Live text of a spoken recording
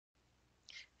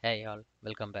Hey all,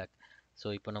 welcome back. So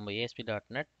இப்போ நம்ம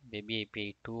ASP.NET Web API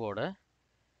 2ஓட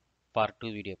part 2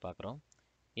 video பார்க்குறோம்.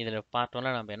 இதில் பார்ட்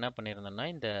 1ல நம்ம என்ன பண்ணியிருந்தோம்னா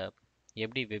இந்த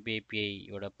எப்படி Web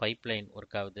APIயோட பைப்லைன்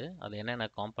ஒர்க் ஆகுது, அது என்னென்ன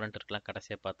காம்பனண்ட் இருக்கலாம்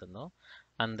கடைசியாக பார்த்துருந்தோம்.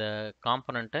 அந்த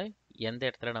காம்பனண்ட்டை எந்த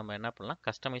இடத்துல நம்ம என்ன பண்ணலாம்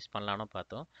கஸ்டமைஸ் பண்ணலான்னு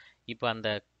பார்த்தோம். இப்போ அந்த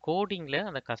கோடிங்கில்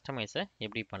அந்த கஸ்டமைஸை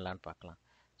எப்படி பண்ணலான்னு பார்க்கலாம்.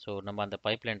 ஸோ நம்ம அந்த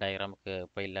பைப்லைன் டயக்ராமுக்கு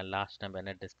போயிடலாம். லாஸ்ட் நம்ம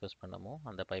என்ன டிஸ்கஸ் பண்ணமோ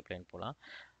அந்த பைப்லைன் போகலாம்.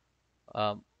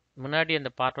 முன்னாடி அந்த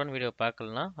பார்ட் 1 வீடியோ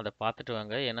பார்க்கலனா அதை பார்த்துட்டு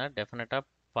வாங்க. ஏன்னா டெஃபினட்டாக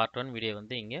பார்ட் 1 வீடியோ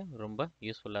வந்து இங்கே ரொம்ப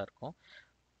யூஸ்ஃபுல்லாக இருக்கும்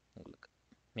உங்களுக்கு.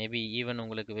 மேபி ஈவன்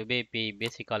உங்களுக்கு வெப் ஏபிஐ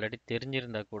பேசிக் ஆல்ரெடி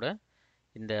தெரிஞ்சிருந்தா கூட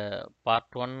இந்த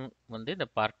பார்ட் 1 வந்து இந்த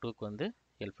பார்ட் 2க்கு வந்து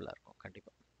ஹெல்ப்ஃபுல்லாக இருக்கும்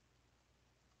கண்டிப்பாக.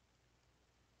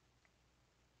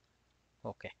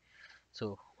 ஓகே, ஸோ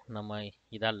நம்ம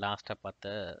இதான் லாஸ்ட்டாக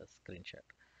பார்த்த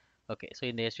ஸ்க்ரீன்ஷாட். ஓகே, ஸோ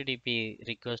இந்த HTTP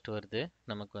ரிக்வெஸ்ட் வருது,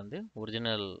 நமக்கு வந்து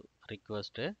ஒரிஜினல்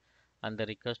ரிக்வெஸ்ட்டு. அந்த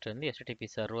ரிக்வெஸ்ட் வந்து HTTP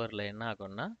சர்வரில் என்ன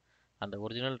ஆகும்னா அந்த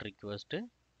original request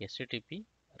HTTP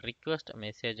request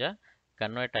மெசேஜாக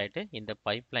convert ஆகிட்டு இந்த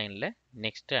பைப்லைனில்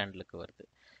நெக்ஸ்ட் ஹேண்டிலுக்கு வருது.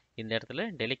 இந்த இடத்துல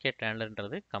டெலிகேட்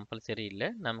ஹேண்ட்லர்ன்றது கம்பல்சரி இல்லை,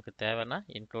 நமக்கு தேவைன்னா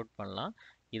இன்க்ளூட் பண்ணலாம்.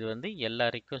 இது வந்து எல்லா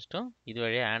ரிக்வெஸ்ட்டும் இது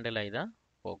வழியாக ஹேண்டில் ஆகி தான்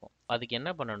போகும். அதுக்கு என்ன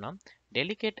பண்ணணும்னா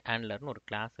டெலிகேட் ஹேண்ட்லர்னு ஒரு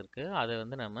கிளாஸ் இருக்குது, அதை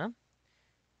வந்து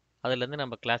அதுலேருந்து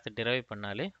நம்ம கிளாஸை டிரைவ்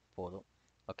பண்ணாலே போதும்.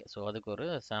 ஓகே, ஸோ அதுக்கு ஒரு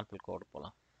சாம்பிள் கோடு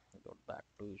போகலாம். Back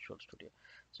to visual studio.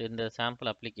 So இந்த சாம்பிள்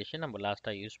அப்ளிகேஷன் நம்ம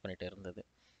லாஸ்ட்டாக யூஸ் பண்ணிட்டு இருந்தது.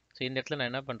 ஸோ இந்த இடத்துல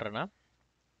நான் என்ன பண்ணுறேன்னா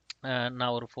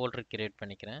நான் ஒரு ஃபோல்டர் கிரியேட்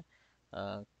பண்ணிக்கிறேன்.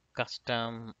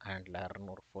 கஸ்டம்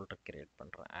ஹேண்ட்லர்னு ஒரு ஃபோல்டர் கிரியேட்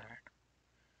பண்ணுறேன். Add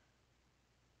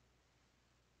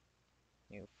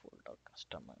new folder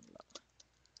custom handler,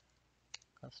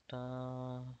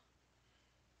 custom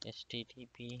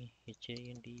HTTP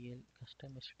HANDL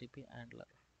custom HTTP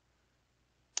handler.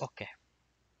 Okay,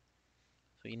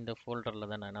 so இந்த ஃபோல்டரில்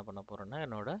தான் நான் என்ன பண்ண போகிறேன்னா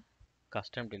என்னோட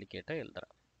கஸ்டம் டெலிகேட்டை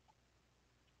எழுதுறேன்.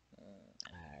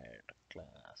 Add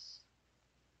class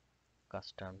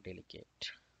custom delegate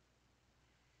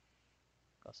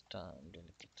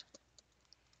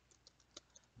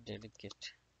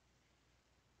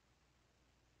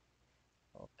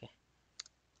okay,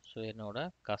 so என்னோட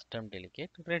custom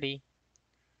delegate ரெடி.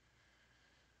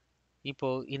 இப்போ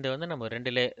இந்த வந்து நம்ம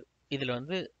இதில்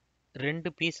வந்து ரெண்டு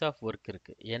பீஸ் ஆஃப் ஒர்க்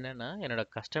இருக்குது. என்னென்னா என்னோட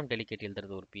கஸ்டம் டெலிகேட்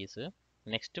எழுதுறது ஒரு பீஸு,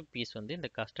 நெக்ஸ்ட் பீஸ் வந்து இந்த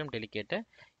கஸ்டம் டெலிகேட்டை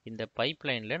இந்த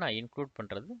பைப்லைனில் நான் இன்க்ளூட்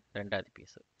பண்ணுறது ரெண்டாவது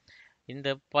பீஸு. இந்த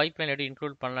பைப்லைன் எப்படி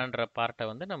இன்க்ளூட் பண்ணலான்ற பார்ட்டை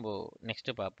வந்து நம்ம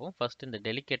நெக்ஸ்ட்டு பார்ப்போம். ஃபர்ஸ்ட் இந்த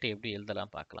டெலிகேட்டை எப்படி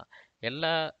எழுதலாம் பார்க்கலாம்.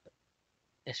 எல்லா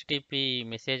HTTP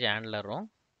மெசேஜ் ஹேண்ட்லரும்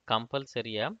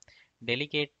கம்பல்சரியாக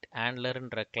டெலிகேட்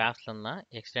ஹேண்ட்லர்ன்ற கிளாஸில் தான்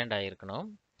எக்ஸ்டெண்ட் ஆகிருக்கணும்.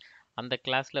 அந்த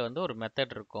கிளாஸில் வந்து ஒரு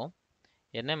மெத்தட் இருக்கும்.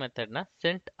 என்ன மெத்தட்னா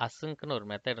சென்ட் அசுங்க்னு ஒரு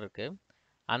மெத்தட் இருக்குது.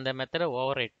 அந்த மெத்தடை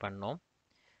ஓவர் ரைட் பண்ணோம்.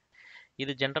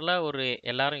 இது ஜென்ரலாக ஒரு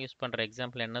எல்லாரும் யூஸ் பண்ணுற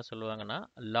எக்ஸாம்பிள் என்ன சொல்லுவாங்கன்னா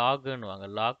லாகுன்னுவாங்க.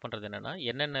 லாக் பண்ணுறது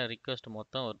என்னென்ன ரிக்வெஸ்ட்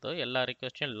மொத்தம் வருதோ எல்லா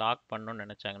ரிக்வெஸ்ட்டையும் லாக் பண்ணணும்னு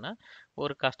நினச்சாங்கன்னா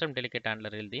ஒரு கஸ்டம் டெலிகேட்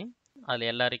ஹேண்ட்லர் எழுதி அதில்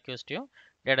எல்லா ரிக்வெஸ்ட்டையும்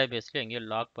டேட்டாபேஸ்லையும் எங்கேயும்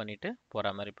லாக் பண்ணிவிட்டு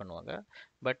போகிற மாதிரி பண்ணுவாங்க.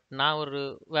 பட் நான்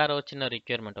வேற ஒரு சின்ன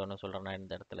ரிக்யர்மெண்ட் ஒன்று சொல்கிறேன். நான்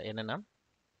இந்த இடத்துல என்னென்னா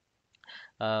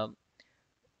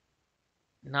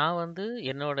நான் வந்து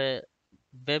என்னோட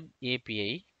வெப்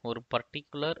ஏபிஐ ஒரு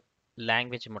பர்டிகுலர்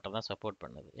லாங்குவேஜ் மட்டும் தான் சப்போர்ட்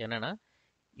பண்ணுது. என்னென்னா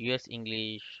US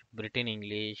English, Britain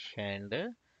English and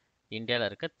இந்தியாவில்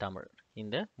இருக்க தமிழ்,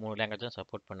 இந்த 3 லாங்குவேஜ் தான்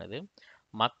சப்போர்ட் பண்ணுது.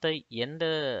 மற்ற எந்த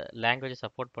லாங்குவேஜை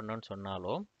சப்போர்ட் பண்ணணும்னு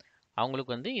சொன்னாலும்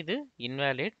அவங்களுக்கு வந்து இது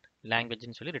இன்வேலிட்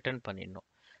லாங்குவேஜ்னு சொல்லி ரிட்டர்ன் பண்ணிடணும்.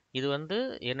 இது வந்து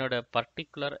என்னோட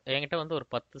பர்டிகுலர் என்கிட்ட வந்து ஒரு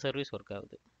 10 சர்வீஸ் ஒர்க்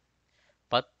ஆகுது.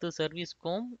 10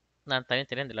 சர்வீஸ்க்கும் நான்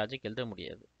தனித்தனியாக இந்த லாஜிக் எழுத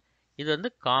முடியாது. இது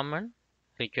வந்து காமன்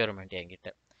ரிக்யர்மெண்ட் என்கிட்ட.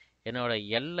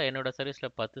 என்னோட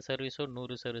சர்வீஸில் 10 சர்வீஸும்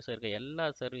 100 சர்வீஸும் இருக்க எல்லா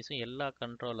சர்வீஸும் எல்லா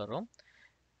கண்ட்ரோலரும்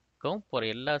போகிற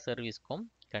எல்லா சர்வீஸ்க்கும்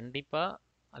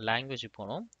கண்டிப்பாக லாங்குவேஜ்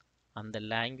போகணும். அந்த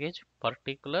லாங்குவேஜ்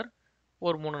பர்டிகுலர்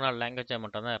ஒரு 3-4 லாங்குவேஜாக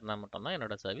மட்டும்தான் இருந்தால் மட்டும்தான்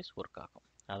என்னோட சர்வீஸ் ஒர்க் ஆகும்.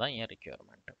 அதான் என்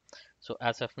ரிக்யர்மெண்ட்டு. ஸோ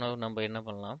ஆஸ் ஆஃப் நவ் நம்ம என்ன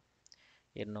பண்ணலாம்,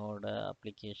 என்னோட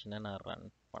அப்ளிகேஷனை நான் ரன்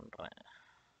பண்ணுறேன்.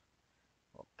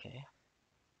 ஓகே,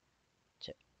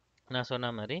 சரி, நான்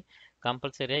சொன்ன மாதிரி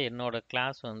கம்பல்சரியாக என்னோட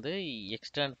கிளாஸ் வந்து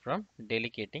எக்ஸ்டெண்ட் ஃப்ரம்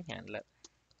டெலிகேட்டிங் ஹேண்ட்லர்.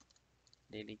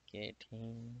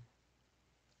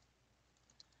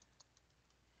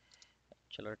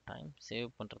 ஆக்சுவலாக டைம் சேவ்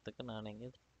பண்ணுறதுக்கு நான் எங்கே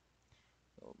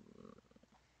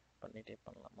பண்ணிட்டே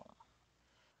பண்ணலாமா?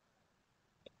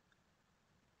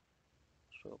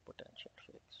 Show potential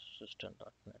fix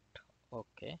system.net.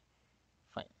 Okay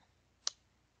fine.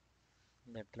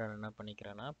 இந்த இடத்துல நான் என்ன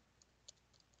பண்ணிக்கிறேன்னா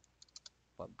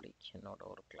பப்ளிக் என்னோட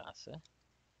ஒரு கிளாஸு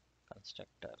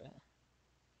கன்ஸ்ட்ரக்டரு.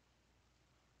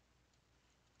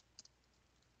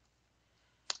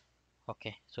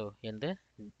 ஓகே, ஸோ எந்த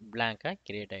பிளாங்காக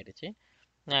கிரியேட் ஆகிடுச்சு.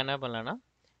 நான் என்ன பண்ணலான்னா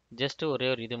ஜஸ்ட் ஒரே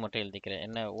ஒரு இது மட்டும் எழுதிக்கிறேன்.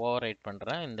 என்ன ஓவர் ரைட்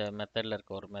பண்ணுறேன். இந்த மெத்தடில்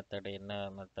இருக்க ஒரு மெத்தட் என்ன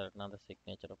மெத்தட்னா அந்த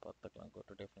சிக்னேச்சரை பார்த்துக்கலாம். கோ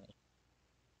டு டெஃபினேஷன்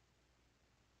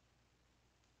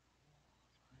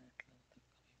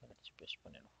அடிச்சு பேஸ்ட்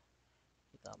பண்ணிடும்.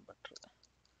 இதான் பெட்ரு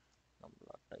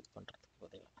நம்மளா டைப் பண்ணுறதுக்கு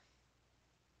பதிலாக.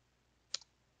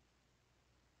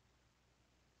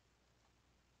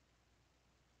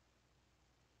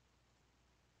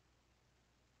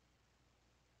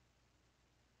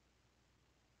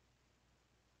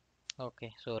 ஓகே,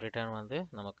 ஸோ ரிட்டர்ன் வந்து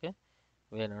நமக்கு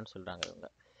வேணும்னு சொல்கிறாங்க இவங்க.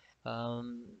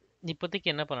 இப்போதைக்கு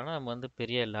என்ன பண்ணலாம்னா நம்ம வந்து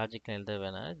பெரிய லாஜிக் எழுத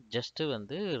வேணாம். ஜஸ்ட்டு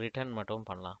வந்து ரிட்டர்ன் மட்டும்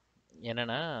பண்ணலாம்.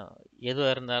 என்னென்னா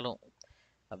எதுவாக இருந்தாலும்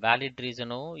வேலிட்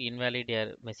ரீசனோ இன்வேலிட்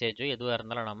மெசேஜோ எதுவாக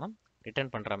இருந்தாலும் நம்ம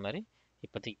ரிட்டர்ன் பண்ணுற மாதிரி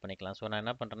இப்போதைக்கு பண்ணிக்கலாம். ஸோ நான்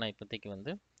என்ன பண்ணுறேன்னா இப்போதைக்கு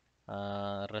வந்து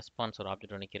ரெஸ்பான்ஸ் ஒரு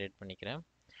ஆப்ஜெக்ட் ஒன்று கிரியேட் பண்ணிக்கிறேன்.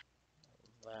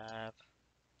 வேர்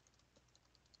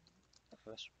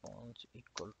response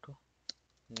equal to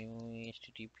new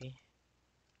HTTP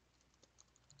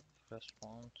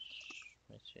response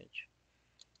message.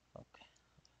 Okay,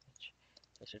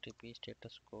 HTTP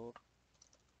status code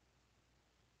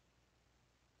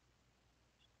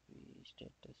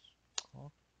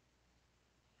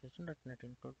system.net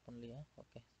include பண்ணலையா?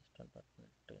 ஓகே, system.net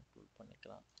include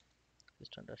பண்ணிக்கலாம்.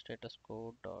 system.status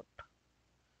code dot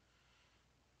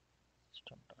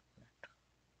system.net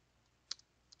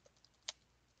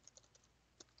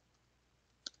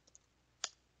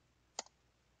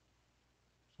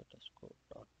status code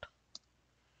dot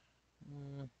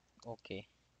okay.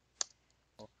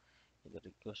 இது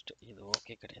ரிக்வெஸ்ட், இது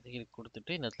ஓகே கிடையாது. இது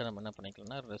கொடுத்துட்டு இந்த இடத்துல நம்ம என்ன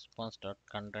பண்ணிக்கலாம்னா ரெஸ்பான்ஸ் டாட்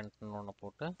கண்டென்ட்னு ஒன்று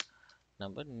போட்டு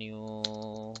நம்ம நியூ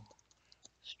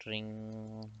ஸ்ட்ரிங்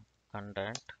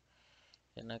கண்டென்ட்,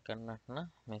 என்ன கண்டென்ட்னா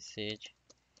message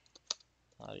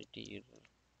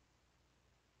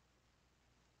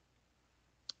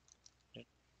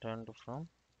returned from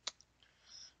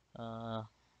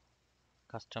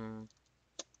custom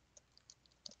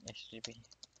HTTP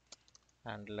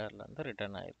ஹேண்ட்லர்லேருந்து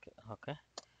return ஆகிருக்கு. ஓகே,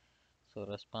 ஸோ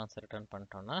ரெஸ்பான்ஸ் ரிட்டர்ன்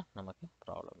பண்ணிட்டோன்னா நமக்கு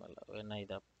ப்ராப்ளம் இல்லை. வேணா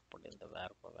இதை அப்படி இந்த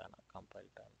வேர்ப்பை வேணாம்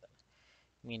கம்பைல்டாக இருந்தால்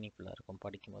மீனிங்ஃபுல்லாக இருக்கும்.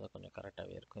 படிக்கும் போது கொஞ்சம்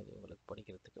கரெக்டாகவே இருக்கும் இது உங்களுக்கு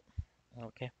படிக்கிறதுக்கு.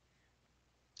 Okay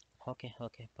okay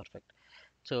okay perfect.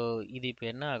 So இது இப்போ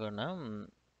என்ன ஆகும்னா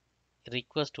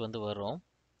ரிக்வெஸ்ட் வந்து வரும்.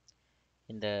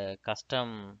 இந்த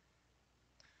கஸ்டம்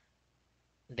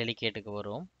டெலிகேட்டுக்கு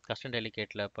வரும். கஸ்டம்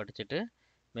டெலிகேட்டில் படிச்சுட்டு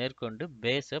மேற்கொண்டு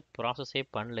பேஸை ப்ராசஸே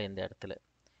பண்ணல இந்த இடத்துல.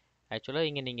 ஆக்சுவலாக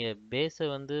இங்கே நீங்கள் பேஸை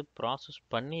வந்து ப்ராசஸ்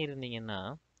பண்ணியிருந்தீங்கன்னா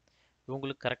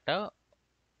உங்களுக்கு கரெக்டாக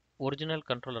ஒரிஜினல்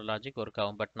கண்ட்ரோலர் லாஜிக் ஒர்க்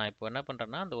ஆகும். பட் நான் இப்போ என்ன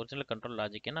பண்ணுறேன்னா அந்த ஒரிஜினல் கண்ட்ரோல்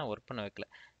லாஜிக்கை நான் ஒர்க் பண்ண வைக்கல.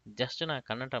 ஜஸ்ட் நான்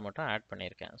கண்டென்ட்டை மட்டும் ஆட்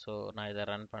பண்ணியிருக்கேன். ஸோ நான் இதை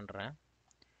ரன் பண்ணுறேன்.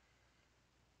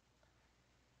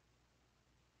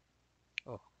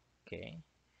 ஓகே,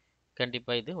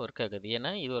 கண்டிப்பாக இது ஒர்க் ஆகுது.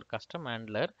 ஏன்னா இது ஒரு கஸ்டம்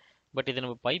ஹேண்ட்லர். பட் இது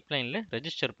நம்ம பைப்லைனில்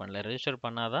ரெஜிஸ்டர் பண்ணல. ரெஜிஸ்டர்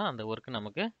பண்ணால் தான் அந்த ஒர்க்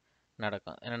நமக்கு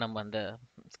நடக்கும். ஏன்னா நம்ம அந்த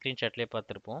ஸ்க்ரீன்ஷாட்லேயே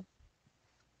பார்த்துருப்போம்.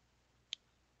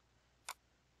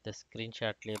 இந்த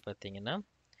ஸ்க்ரீன்ஷாட்லேயே பார்த்தீங்கன்னா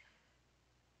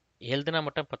எழுதுனா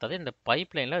மட்டும் பார்த்தாது, இந்த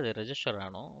பைப்லைனில் அது ரெஜிஸ்டர்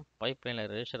ஆகணும்.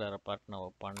 பைப்லைனில் ரெஜிஸ்டர் ஆகிற பார்ட் நம்ம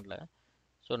பண்ணல.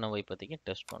 ஸோ நம்ம இப்போதைக்கு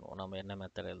டெஸ்ட் பண்ணுவோம் நம்ம என்ன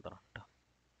மெத்தட் எழுதுறோம்ட்டு.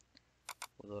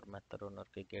 இது ஒரு மெத்தட் ஒன்று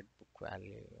இருக்குது, கெட் புக்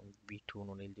வேல்யூ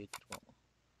B2ன்னு ஒன்று எழுதி வச்சுருக்கோம்.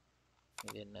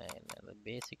 இது என்ன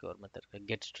பேசிக் ஒரு மெத்தட் இருக்குது,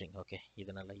 கெட் ஸ்ட்ரிங். ஓகே,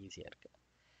 இது நல்லா ஈஸியாக இருக்குது.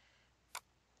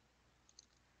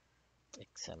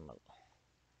 XML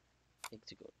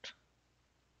எக்ஸிக்யூட்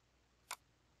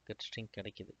கெட் ஸ்ட்ரிங்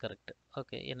கிடைக்கிது. கரெக்ட்.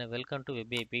 ஓகே, என்ன welcome to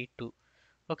web API 2.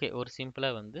 Okay, ஒரு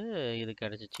சிம்பிளாக வந்து இது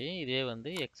கிடச்சிச்சு. இதே வந்து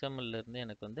XMLலேருந்து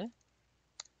எனக்கு வந்து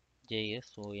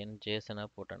JSON ஜேசனாக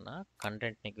போட்டோன்னா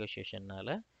கண்டென்ட்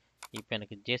நெகோசியேஷனால் இப்போ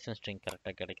எனக்கு ஜேசன் ஸ்ட்ரிங்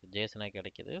கரெக்டாக கிடைக்குது, ஜேசனாக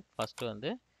கிடைக்கிது. ஃபஸ்ட்டு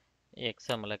வந்து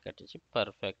XML கிடச்சிச்சு.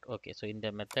 பர்ஃபெக்ட். ஓகே, ஸோ இந்த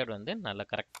மெத்தட் வந்து நல்லா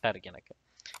கரெக்டாக இருக்குது எனக்கு.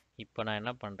 இப்போ நான்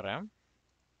என்ன பண்ணுறேன்,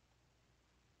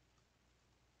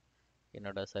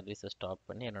 என்னோடய சர்வீஸை ஸ்டாப்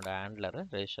பண்ணி என்னோடய ஹேண்ட்லரை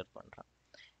ரெஜிஸ்டர் பண்ணுறேன்.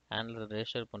 ஹேண்ட்லர்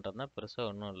ரெஜிஸ்டர் பண்ணுறதுனா பெருசாக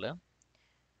ஒன்றும் இல்லை.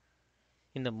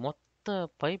 இந்த மொத்த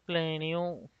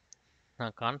பைப்லைனையும்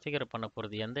நான் கான்ஃபிகர் பண்ண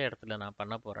போகிறது எந்த இடத்துல நான்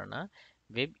பண்ண போகிறேன்னா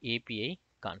வெப் API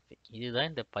கான்ஃபிக். இதுதான்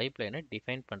இந்த பைப்லைனை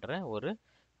டிஃபைன் பண்ணுற ஒரு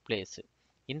பிளேஸு.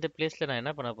 இந்த பிளேஸில் நான்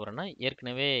என்ன பண்ண போகிறேன்னா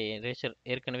ஏற்கனவே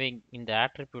இந்த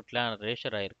ஆட்ரிபியூட்லாம்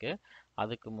ரெஜிஸ்டர் ஆகிருக்கு.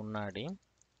 அதுக்கு முன்னாடி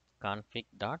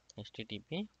config dot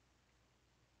HTTP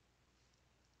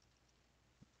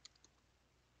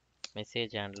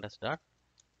message handlers dot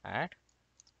out,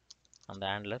 அந்த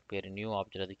ஹேண்ட்லர் பேர் நியூ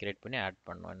ஆப்ஜெக்ட் அது கிரியேட் பண்ணி ஆட்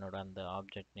பண்ணோம். என்னோட அந்த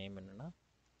ஆப்ஜெக்ட் நேம் என்னென்னா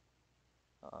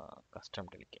கஸ்டம்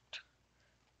டெலிகேட்.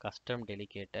 கஸ்டம்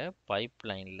டெலிகேட்டை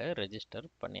பைப்லைனில் ரெஜிஸ்டர்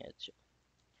பண்ணியாச்சு.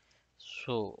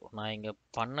 ஸோ நான் இங்கே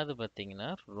பண்ணது பார்த்தீங்கன்னா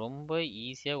ரொம்ப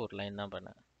ஈஸியாக ஒரு லைன் தான்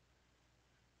பண்ணேன்.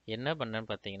 என்ன பண்ணேன்னு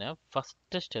பார்த்தீங்கன்னா,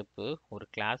 ஃபஸ்ட்டு ஸ்டெப்பு ஒரு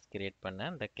கிளாஸ் கிரியேட்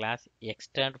பண்ணேன். அந்த class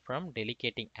extend from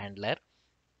delegating handler.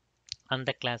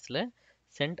 அந்த கிளாஸில்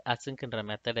சென்ட் அசிங்க்ன்ற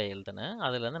மெத்தடை எழுதினேன்.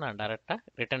 அதில் வந்து நான் டேரெக்டாக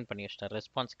ரிட்டர்ன் பண்ணி வச்சிட்டேன்.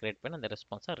 ரெஸ்பான்ஸ் கிரியேட் பண்ணி அந்த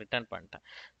ரெஸ்பான்ஸை ரிட்டர்ன் பண்ணிட்டேன்.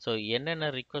 ஸோ என்னென்ன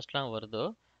ரிக்வஸ்ட்லாம் வருதோ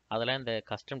அதெல்லாம் இந்த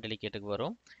கஸ்டம் டெலிகேட்டுக்கு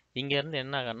வரும். இங்கேருந்து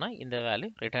என்ன ஆகும்னா இந்த வேல்யூ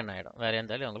ரிட்டர்ன் ஆகிடும். வேறு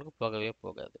எந்த வேல்யூ அவங்களுக்கு போகவே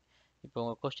போகாது. இப்போ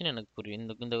உங்கள் கொஸ்டின் எனக்கு புரியும்.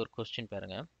 இந்த ஒரு கொஸ்டின்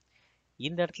பாருங்கள்.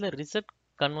 இந்த இடத்துல ரிசல்ட்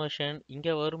கன்வர்ஷன்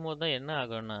இங்கே வரும்போது தான் என்ன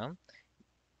ஆகும்னா,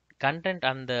 கண்டென்ட்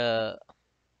அந்த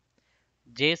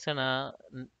ஜேசனா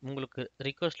உங்களுக்கு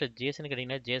ரிக்வஸ்ட்டில் ஜேசன்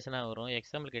கேட்டிங்கன்னா ஜேசனாக வரும்,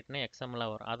 எக்ஸாம்பிள் கேட்டிங்கன்னா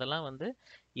எக்ஸாம்பிளாக வரும். அதெல்லாம் வந்து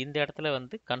இந்த இடத்துல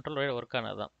வந்து கண்ட்ரோலோட ஒர்க்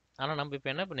ஆனதான். ஆனால் நம்ம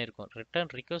இப்போ என்ன பண்ணியிருக்கோம்,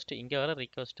 ரிட்டர்ன் ரிக்வஸ்ட் இங்கே வர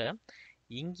ரிக்வஸ்ட்டை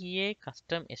இங்கேயே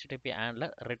கஸ்டம் HTTP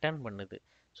ஹேண்ட்லர் ரிட்டர்ன் பண்ணுது.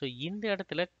 ஸோ இந்த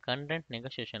இடத்துல கண்டென்ட்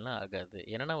நெகோசியேஷன்லாம் ஆகாது.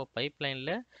 ஏன்னா நம்ம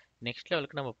பைப்லைனில் நெக்ஸ்ட்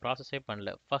லெவலுக்கு நம்ம ப்ராசஸே பண்ணல,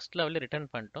 ஃபர்ஸ்ட் லெவலில் ரிட்டர்ன்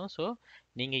பண்ணிட்டோம். ஸோ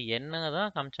நீங்கள் என்ன தான்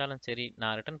காமிச்சாலும் சரி,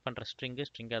 நான் ரிட்டர்ன் பண்ணுற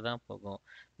ஸ்ட்ரிங்காக தான் போகும்.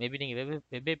 மேபி நீங்கள்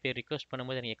வெப் API ரிக்வஸ்ட்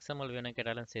பண்ணும்போது எனக்கு XML வேணும்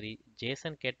கேட்டாலும் சரி,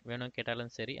 ஜேசன் வேணும்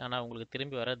கேட்டாலும் சரி, ஆனால் உங்களுக்கு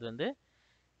திரும்பி வர்றது வந்து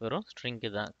வெறும்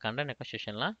ஸ்ட்ரிங்கு தான். கண்டென்ட்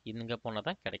நெகோசியேஷன்லாம் இங்கே போனால்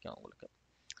தான் கிடைக்கும் உங்களுக்கு.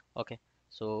 ஓகே,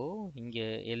 ஸோ இங்கே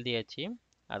எழுதியாச்சு.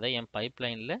 அதை என்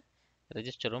பைப்லைனில்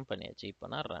ரெஜிஸ்டரும் பண்ணியாச்சு. இப்போ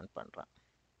நான் ரன் பண்ணுறேன்.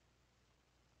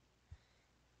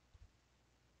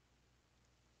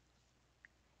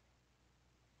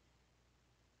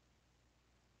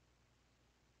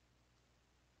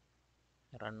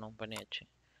 ரன்னும் பண்ணியாச்சு.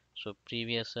 ஸோ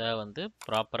ப்ரீவியஸாக வந்து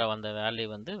ப்ராப்பராக வந்த வேல்யூ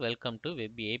வந்து வெல்கம் டு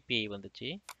வெப் API வந்துச்சு.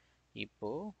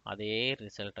 இப்போது அதே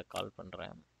ரிசல்ட்டை கால்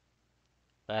பண்ணுறேன்.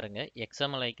 பாருங்கள்,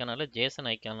 XML ஐக்கானும் இல்லை, ஜேசன்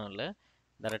ஐக்கானும் இல்லை,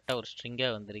 டேரெக்டாக ஒரு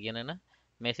ஸ்ட்ரிங்காக வந்திருக்கு. என்னென்னா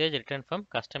message return from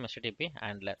custom HTTP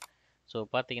handler. So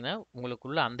பார்த்தீங்கன்னா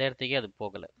உங்களுக்குள்ள அந்த இடத்துக்கே அது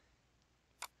போகலை,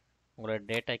 உங்களோட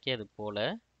டேட்டாக்கே அது போகல.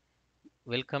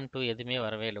 வெல்கம் டு எதுவுமே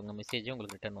வரவே இல்லை, உங்கள் மெசேஜே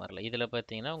உங்களுக்கு ரிட்டர்ன் வரல. இதில்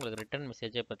பார்த்தீங்கன்னா உங்களுக்கு ரிட்டர்ன்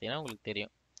மெசேஜே பார்த்தீங்கன்னா உங்களுக்கு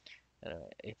தெரியும்.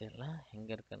 இதெல்லாம்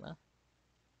எங்கே இருக்குன்னா,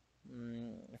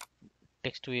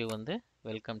 டெக்ஸ்ட் வியூ வந்து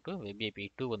வெல்கம் டு வெப் API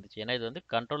 2 வந்துச்சு. ஏன்னா இது வந்து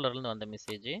கண்ட்ரோலர்லேருந்து வந்த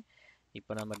மெசேஜ்.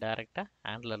 இப்போ நம்ம டேரெக்டாக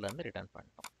ஹேண்ட்லர்லேருந்து ரிட்டர்ன்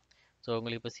பண்ணிட்டோம். ஸோ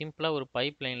உங்களுக்கு இப்போ சிம்பிளாக ஒரு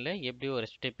பைப்லைனில் எப்படி ஒரு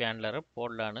HTTP ஹேண்ட்லரை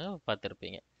போடலான்னு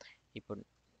பார்த்துருப்பீங்க. இப்போ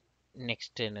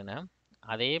நெக்ஸ்ட் என்னென்னா,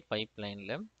 அதே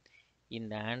பைப்லைனில்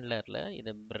இந்த ஹேண்ட்லரில்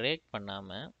இதை பிரேக்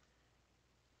பண்ணாமல்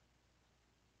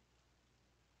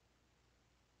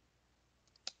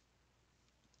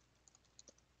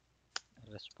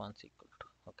ரெஸ்பான்ஸ் ஈக்குவல் டு,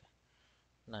 ஓகே,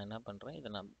 நான் என்ன பண்ணுறேன், இதை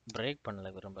நான் பிரேக் பண்ணல,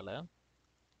 விரும்பலை,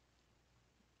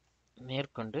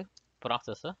 மேற்கொண்டு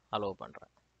ப்ராசஸை அலோவ்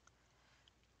பண்ணுறேன்.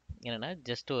 என்னென்னா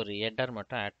ஜஸ்ட் ஒரு ஹெட்டர்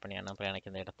மட்டும் ஆட் பண்ணி அனுப்புகிறேன். எனக்கு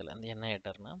இந்த இடத்துல வந்து என்ன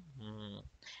ஹெட்டர்னா,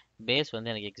 பேஸ்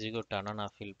வந்து எனக்கு எக்ஸிக்யூட் ஆனால்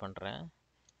நான் ஃபில் பண்ணுறேன்.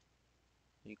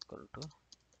 ஈக்குவல் டு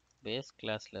பேஸ்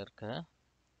கிளாஸில் இருக்க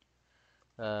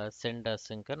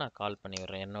சென்டர்ஸுங்க நான் கால் பண்ணி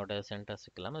விடுறேன். என்னோட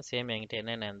சென்டர்ஸுக்கு இல்லாமல் சேம் என்கிட்ட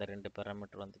என்னென்ன அந்த 2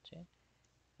 பேராமீட்டர் வந்துச்சு,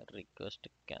 request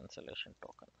cancellation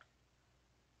token,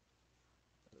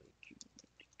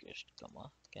 request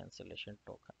cancellation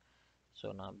token. So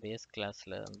நான் பேஸ்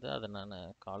கிளாஸில் வந்து அதை நான்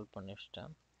கால் பண்ணி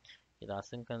வச்சிட்டேன். இது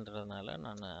அசிங்க்ன்றதுனால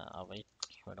நான் அவைட்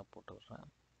விட போட்டு விட்றேன்.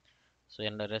 ஸோ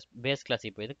என்னோட பேஸ் கிளாஸ்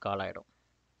இப்போ இது கால் ஆகிடும்.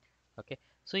 ஓகே,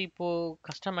 ஸோ இப்போது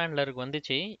கஸ்டம் ஹேண்ட்லருக்கு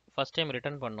வந்துச்சு. ஃபஸ்ட் டைம்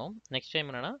ரிட்டர்ன் பண்ணோம். நெக்ஸ்ட் டைம்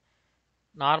என்னென்னா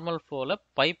நார்மல் ஃப்ளோவில்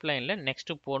பைப்லைனில்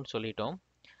நெக்ஸ்ட்டு போன்னு சொல்லிட்டோம்.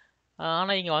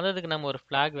 ஆனால் இங்கே வந்ததுக்கு நம்ம ஒரு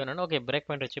ஃப்ளாக் வேணும்னா, ஓகே, பிரேக்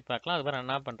பாயிண்ட் வச்சு பார்க்கலாம். அது மாதிரி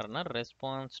என்ன பண்ணுறேன்னா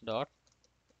response dot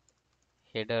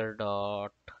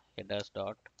headers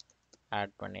dot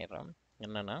out பண்ணிடுறோம்.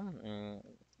 என்னென்னா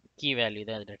கீ வேல்யூ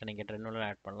தான் அது நீங்கள் 2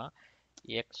 ஆட் பண்ணலாம்.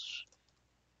 X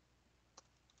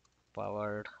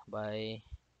powered by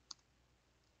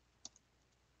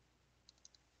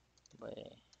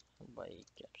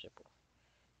capture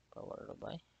powered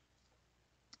by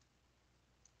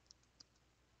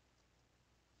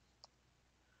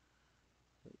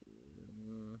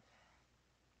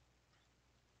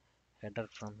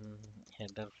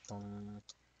header from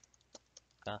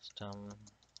custom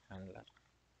handler.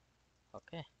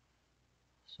 Okay,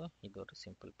 so இது ஒரு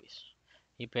சிம்பிள் பீஸ்.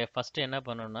 இப்போ ஃபஸ்ட்டு என்ன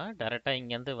பண்ணணும்னா, டேரெக்டாக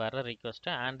இங்கேருந்து வர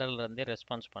ரிக்வஸ்ட்டை ஹேண்டல்லேருந்தே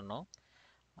ரெஸ்பான்ஸ் பண்ணோம்.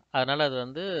 அதனால் அது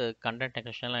வந்து கண்டென்ட்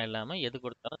நெகோசியேஷன்லாம் இல்லாமல் எது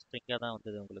கொடுத்தாலும் ஸ்ட்ரிங்காக தான்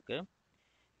வந்தது உங்களுக்கு.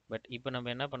 பட் இப்போ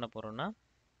நம்ம என்ன பண்ண போகிறோம்னா,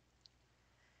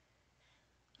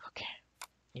 ஓகே,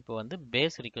 இப்போ வந்து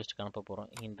பேஸ் ரிக்வஸ்ட்டுக்கு அனுப்ப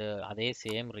போகிறோம். இந்த அதே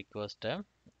சேம் ரிக்வஸ்ட்டை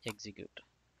எக்ஸிக்யூட்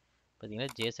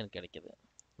பார்த்தீங்கன்னா ஜேசன் கிடைக்கிது,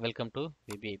 வெல்கம் டு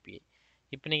வெப் API.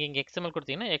 இப்போ நீங்கள் இங்கே XML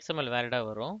கொடுத்தீங்கன்னா XML வேலிடாக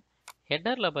வரும்.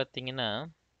 ஹெட்டரில் பார்த்தீங்கன்னா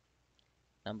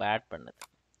நம்ம ஆட் பண்ணது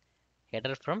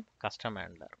ஹெடர் ஃப்ரம் கஸ்டம்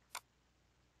ஹேண்ட்லர்.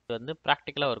 இது வந்து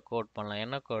ப்ராக்டிக்கலாக ஒரு கோட் பண்ணலாம்.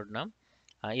 என்ன கோட்னா,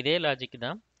 இதே லாஜிக்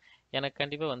தான். எனக்கு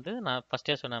கண்டிப்பாக வந்து நான்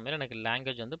ஃபஸ்ட்டே சொன்ன மாதிரி எனக்கு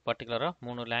லாங்குவேஜ் வந்து பர்டிகுலராக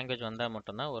 3 லாங்குவேஜ் வந்தால்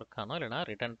மட்டும்தான் ஒர்க் ஆகணும், இல்லைனா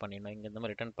ரிட்டர்ன் பண்ணிடணும். இங்கே இந்த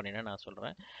மாதிரி ரிட்டர்ன் பண்ணினா நான்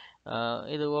சொல்கிறேன்.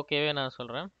 இது ஓகேவே நான்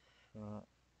சொல்கிறேன்.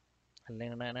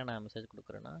 இல்லைங்கன்னா என்ன நான் மெசேஜ்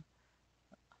கொடுக்குறேன்னா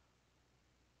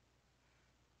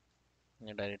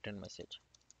return message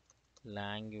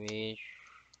language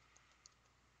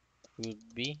should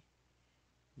be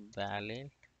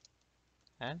valid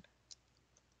and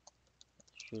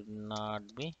should not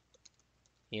be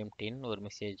empty ன்னு ஒரு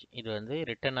மெசேஜ். இது வந்து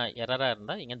ரிட்டனாக எரராக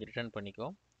இருந்தால் இங்கே வந்து ரிட்டர்ன் பண்ணிக்கோ.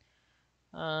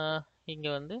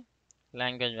 இங்கே வந்து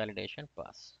லாங்குவேஜ் வேலிடேஷன்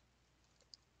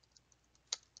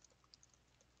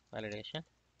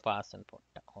பாஸ்ன்னு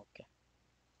போட்டேன். ஓகே,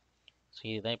 ஸோ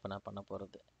இதுதான் இப்போ நான் பண்ண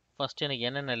போகிறது. ஃபஸ்ட்டு எனக்கு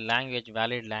என்னென்ன லாங்குவேஜ்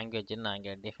வேலிட் லாங்குவேஜ்னு நான்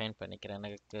இங்கே டிஃபைன் பண்ணிக்கிறேன்.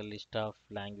 எனக்கு லிஸ்ட் ஆஃப்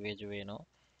லாங்குவேஜ் வேணும்.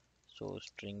 So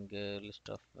string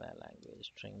list of language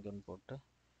ஸ்ட்ரிங்குன்னு போட்டு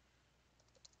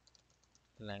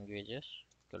languages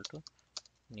equal to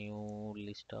new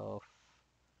list of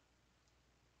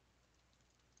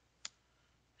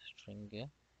string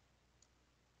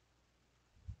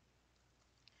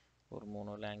ஒரு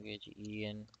 3 language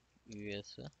EN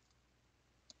US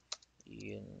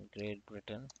EN Great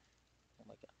Britain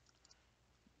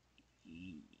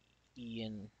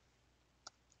EN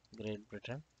Great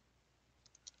Britain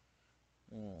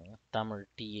Tamil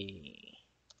TA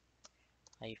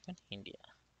hyphen India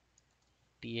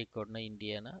TA கோட்னா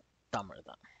Indiana Tamil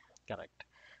தான். Correct.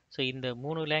 So இந்த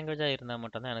 3 லாங்குவேஜாக இருந்தால்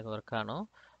மட்டும்தான் எனக்கு work ஆகணும்.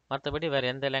 மற்றபடி வேறு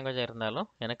எந்த லாங்குவேஜாக இருந்தாலும்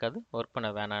எனக்கு அது ஒர்க் பண்ண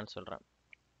வேணான்னு சொல்கிறேன்.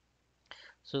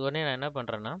 ஸோ உடனே நான் என்ன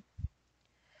பண்ணுறேன்னா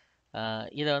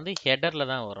இதை வந்து ஹெடரில்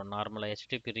தான் வரும். நார்மலாக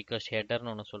HTTP ரிக்வஸ்ட்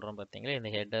ஹெடர்னு ஒன்று சொல்கிறோம் பார்த்தீங்களா,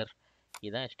 இந்த ஹெடர்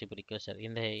இதுதான் HTTP ரிக்வஸ்ட்.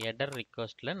 இந்த ஹெடர்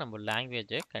ரிக்வஸ்ட்டில் நம்ம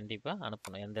லாங்குவேஜை கண்டிப்பாக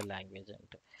அனுப்பணும், எந்த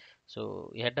லாங்குவேஜ்ன்ட்டு. ஸோ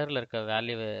ஹெடரில் இருக்க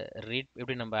வேல்யூவை ரீட்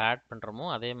எப்படி நம்ம ஆட் பண்ணுறோமோ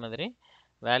அதே மாதிரி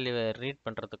வேல்யூவை ரீட்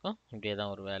பண்ணுறதுக்கும் இப்படியே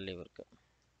தான் ஒரு வேல்யூ இருக்குது.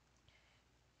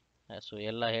 ஸோ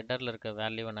எல்லா ஹெடரில் இருக்க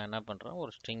வேல்யூவை நான் என்ன பண்ணுறேன்,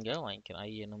 ஒரு ஸ்ட்ரிங்கை வாங்கிக்கிறேன்.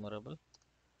 enumerable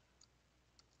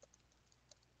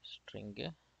string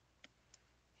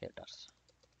headers.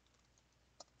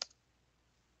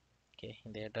 Okay,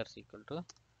 இந்த headers equal to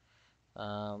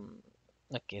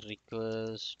okay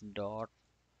request dot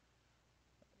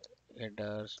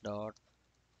headers dot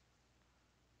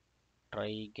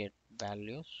try get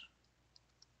values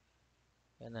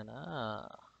என்னன்னா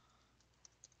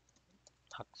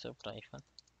accept hyphen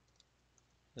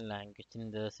language.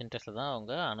 இந்த சின்டெக்ஸில் தான்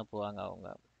அவங்க அனுப்புவாங்க. அவங்க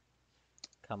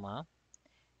கமா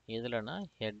எதுலன்னா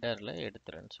ஹெட்டரில்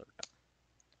எடுத்துறேன்னு சொல்லிட்டேன்.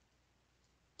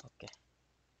 ஓகே,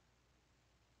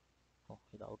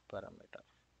 இது out parameter.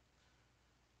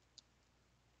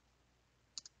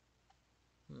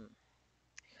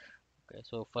 Okay,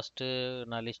 so first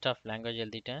நான் லிஸ்ட் ஆஃப் லாங்குவேஜ்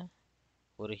எழுதிட்டேன்,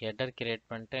 ஒரு ஹெட்டர் கிரியேட்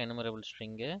பண்ணிட்டேன் எனுமரபிள்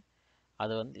ஸ்ட்ரிங்கு.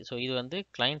 அது வந்து ஸோ இது வந்து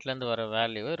கிளைண்ட்லேருந்து வர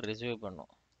வேல்யூவை ரிசீவ்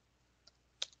பண்ணும்.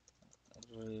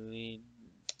 read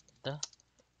the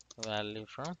value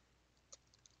from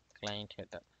client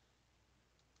header.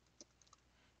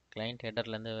 Client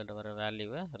ஹெட்டர்லேருந்து வர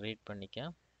வேல்யூவை ரீட் பண்ணிக்க.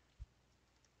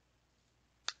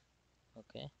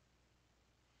 ஓகே,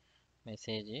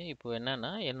 மெசேஜ் இப்போ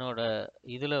என்னன்னா என்னோட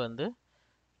இதில் வந்து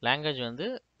லாங்குவேஜ் வந்து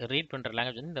ரீட் பண்ணுற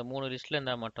லாங்குவேஜ் வந்து இந்த 3 லிஸ்ட்டில்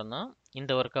இருந்தால் மட்டும்தான்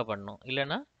இந்த ஒர்க்காக பண்ணணும்,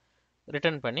 இல்லைன்னா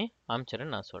ரிட்டர்ன் பண்ணி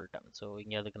அனுப்பிச்சிடுன்னு நான் சொல்லிட்டேன். ஸோ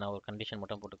இங்கே அதுக்கு நான் ஒரு கண்டிஷன்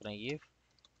மட்டும் போட்டுக்கிறேன். இஃப்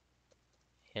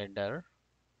ஹெட்டர்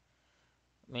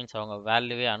மீன்ஸ் அவங்க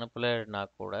வேல்யூவே அனுப்பலைன்னா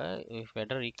கூட, இஃப்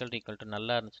ஹெட்டர் ஈக்குவல் டு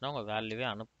நல்லா இருந்துச்சுன்னா அவங்க வேல்யூவே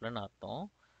அனுப்பலைன்னு அர்த்தம்.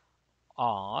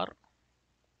 ஆர்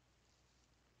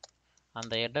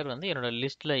அந்த ஹெட்டர் வந்து என்னோட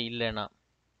லிஸ்ட்டில் இல்லைன்னா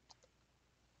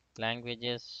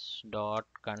languages dot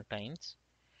contains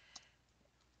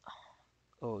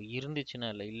இருந்துச்சுன்னா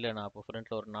இல்லைன்னா அப்போ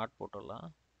ஃப்ரண்ட்டில் ஒரு நாட் போட்டுடலாம்.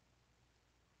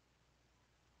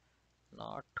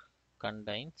 நாட்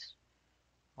contains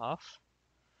ஆஃப்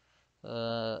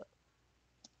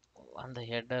அந்த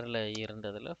ஹெட்டரில்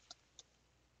இருந்ததில்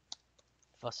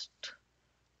ஃபஸ்ட்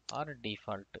ஆர்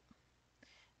டிஃபால்ட்.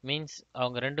 மீன்ஸ்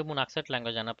அவங்க 2-3 அக்செப்ட்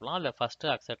லாங்குவேஜ் அனுப்பலாம், இல்லை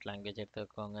ஃபஸ்ட்டு அக்செப்ட் லாங்குவேஜ்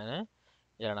எடுத்துக்கோங்கன்னு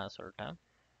இதில் நான் சொல்லிட்டேன்.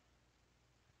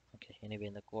 ஓகே, எனவே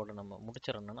இந்த கோடை நம்ம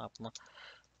முடிச்சிடணும்னா அப்புறமா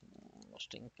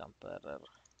string comparer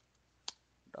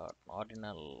dot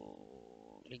ordinal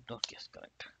ignore case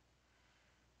correct.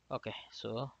 Okay, so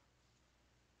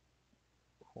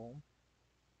home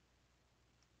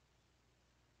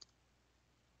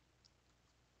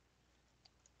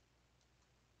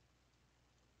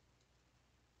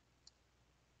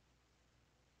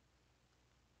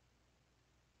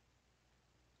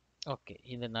okay,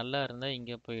 இது நல்லா இருந்தால்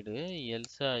இங்கே போயிடு,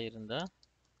 எல்ஸாக இருந்தால்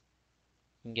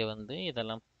இங்கே வந்து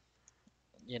இதெல்லாம்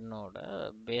என்னோட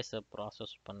பேஸை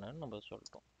ப்ராசஸ் பண்ணன்னு நம்ம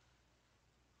சொல்லிட்டோம்.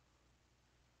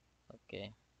 ஓகே,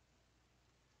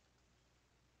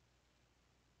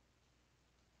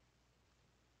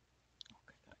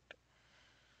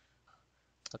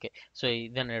 ஓகே, ஸோ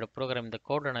இது என்னோட ப்ரோக்ராம். இந்த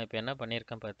கோடை நான் இப்போ என்ன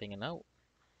பண்ணியிருக்கேன் பார்த்தீங்கன்னா,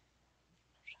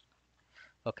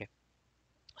 ஓகே,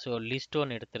 ஸோ லிஸ்ட்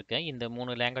ஒன்று எடுத்திருக்கேன். இந்த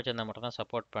 3 லாங்குவேஜ் இருந்தால் மட்டும் தான்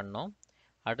சப்போர்ட் பண்ணணும்.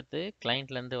 அடுத்து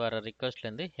கிளைண்ட்லேருந்து வர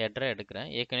ரிக்வஸ்ட்லேருந்து ஹெட்டரை எடுக்கிறேன்.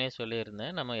 ஏற்கனவே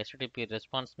சொல்லியிருந்தேன், நம்ம HTTP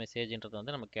ரெஸ்பான்ஸ் மெசேஜ்ன்றது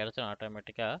வந்து நமக்கு கிடைச்சா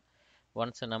ஆட்டோமேட்டிக்காக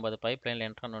ஒன்ஸ் நம்ம அது பைப்லைனில்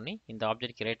என்ட்ரு பண்ணி இந்த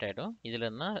ஆப்ஜெக்ட் கிரியேட் ஆகிடும். இதில்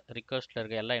இருந்தால் ரிக்வஸ்ட்டில்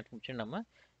இருக்க எல்லா இன்ஃபர்மேஷனும் நம்ம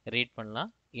ரீட்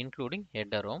பண்ணலாம், இன்க்ளூடிங்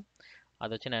ஹெட்டரும்.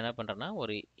 அதை வச்சு நான் என்ன பண்ணுறேன்னா,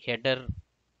 ஒரு ஹெட்டர்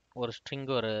ஒரு ஸ்ட்ரிங்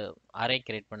ஒரு அரே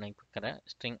கிரியேட் பண்ணிக்கிறேன்.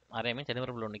 ஸ்ட்ரிங் அரே மீன்ஸ்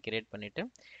எனுமரபிள் ஒன்று கிரியேட் பண்ணிவிட்டு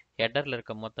ஹெட்டரில்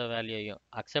இருக்க மொத்த வேல்யூயும்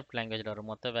அக்செப்ட் லாங்குவேஜில் வர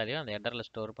மொத்த வேல்யூ அந்த ஹெட்டரில்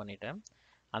ஸ்டோர் பண்ணிவிட்டேன்.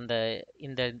 அந்த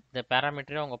இந்த இந்த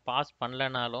பேராமீட்டரை அவங்க பாஸ்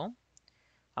பண்ணலனாலும்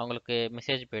அவங்களுக்கு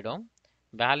மெசேஜ் போயிடும்.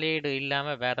 வேலிடு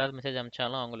இல்லாமல் வேறு ஏதாவது மெசேஜ்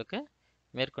அனுப்பிச்சாலும் அவங்களுக்கு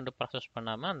மேற்கொண்டு ப்ராசஸ்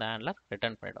பண்ணாமல் அந்த ஹேண்ட்லர்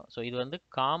ரிட்டர்ன் பண்ணிடும். ஸோ இது வந்து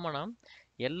காமனாக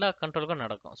எல்லா கண்ட்ரோலுக்கும்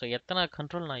நடக்கும். ஸோ எத்தனை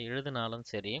கண்ட்ரோல் நான் எழுதினாலும்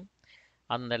சரி,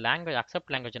 அந்த லாங்குவேஜ்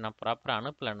அக்செப்ட் லாங்குவேஜ் நான் ப்ராப்பராக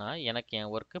அனுப்பலைன்னா எனக்கு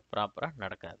என் ஒர்க்கு ப்ராப்பராக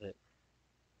நடக்காது.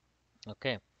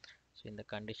 ஓகே, ஸோ இந்த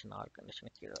கண்டிஷன் ஆல்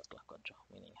கண்டிஷனை கீழே வைக்கலாம், கொஞ்சம்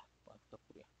மீனிங் பார்க்க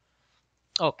புரியும்.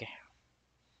 ஓகே,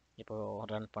 இப்போது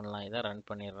ரன் பண்ணலாம். இதை ரன்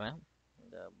பண்ணிடுறேன்.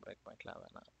 இந்த பிரேக் பாயிண்ட்லாம்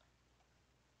வேணாம்.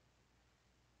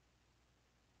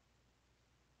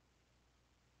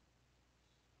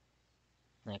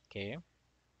 ஓகே,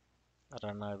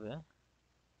 ரன் ஆகுது.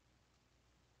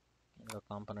 இந்த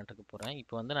காம்பனண்ட்டுக்கு போகிறேன்.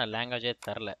 இப்போ வந்து நான் லாங்குவேஜே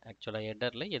தரல, ஆக்சுவலாக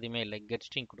ஹெட்டரில் எதுவுமே இல்லை, கெட்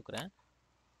ஸ்ட்ரிங் கொடுக்குறேன்.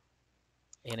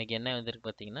 எனக்கு என்ன வந்துருக்கு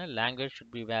பார்த்தீங்கன்னா, language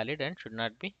should be valid and should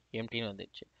not be எம்டின்னு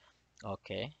வந்துடுச்சு.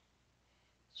 ஓகே,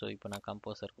 ஸோ இப்போ நான்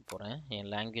கம்போசருக்கு போகிறேன்.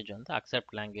 என் லாங்குவேஜ் வந்து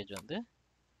அக்செப்ட் லாங்குவேஜ் வந்து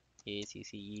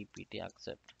ACCEPT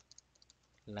accept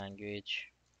language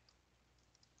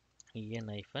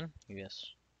EN-US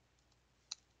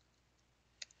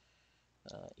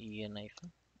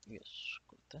EN-US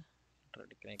கொடுத்தேன்.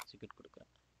 அடிக்கிறேன், எக்ஸிக்யூட் கொடுக்குறேன்.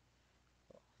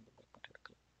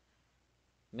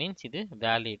 மீன்ஸ் இது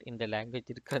வேலிட், இந்த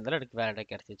லாங்குவேஜ் இருக்கிறதுனால எனக்கு வேலிடாக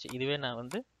கிடச்சிச்சு. இதுவே நான்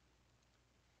வந்து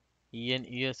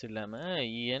EN-US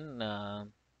இல்லாமல்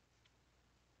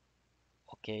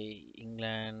okay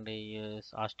England,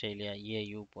 US, Australia,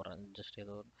 EU போகிறேன். ஜஸ்ட்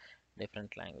ஏதோ ஒரு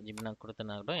டிஃப்ரெண்ட் லாங்குவேஜ் இப்படி நான்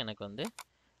கொடுத்தனா கூட எனக்கு வந்து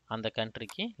அந்த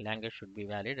கண்ட்ரிக்கு language should be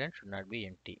valid and should not be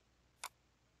empty.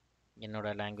 என்னோட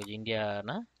language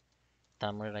Indiana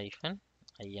Tamil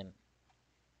 -IN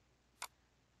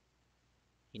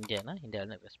Indiana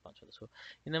இந்தியாவில் ரெஸ்பான்சிபிள். ஸோ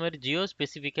இந்த மாதிரி ஜியோ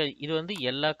ஸ்பெசிஃபிக்காக இது வந்து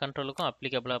எல்லா கண்ட்ரோலுக்கும்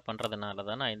அப்ளிகபிளாக பண்ணுறதுனால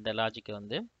தான் நான் இந்த லாஜிக்கை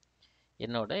வந்து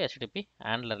என்னோட HTTP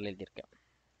ஹேண்ட்லரில் எழுதியிருக்கேன்.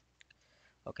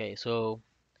 ஓகே, ஸோ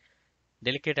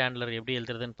டெலிகேட் ஹேண்ட்லர் எப்படி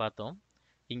எழுதுறதுன்னு பார்த்தோம்.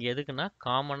 இங்கே எதுக்குன்னா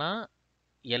காமனாக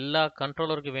எல்லா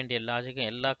கண்ட்ரோலருக்கு வேண்டிய லாஜிக்கும்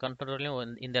எல்லா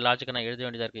கண்ட்ரோலர்லையும் இந்த லாஜிக்கை நான் எழுத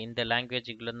வேண்டியதாக இருக்குது. இந்த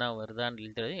லாங்குவேஜுக்குள்ளே தான் வருதான்னு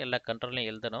எழுதுறது எல்லா கண்ட்ரோல்லையும்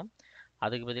எழுதணும்.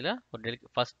 அதுக்கு பதிலாக ஒரு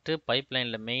ஃபஸ்ட்டு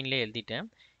பைப்லைனில் மெயின்லேயே எழுதிட்டேன்.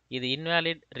 இது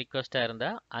இன்வேலிட் ரிக்வஸ்ட்டாக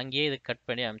இருந்தால் அங்கேயே இது கட்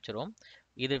பண்ணி அனுப்பிச்சிரும்.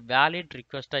 இது வேலிட்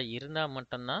ரிக்வஸ்ட்டாக இருந்தால்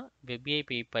மட்டும்தான் வெப்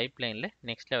API பைப்லைனில்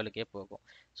நெக்ஸ்ட் லெவலுக்கே போகும்.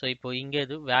 ஸோ இப்போ இங்கே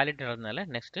இது வேலிட்ன்றதுனால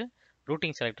நெக்ஸ்ட்டு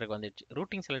ரூட்டிங் செலக்டருக்கு வந்துடுச்சு.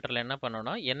 ரூட்டிங் செலக்டரில் என்ன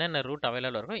பண்ணோன்னா என்னென்ன ரூட்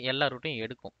அவைலபிள் இருக்கோ எல்லா ரூட்டையும்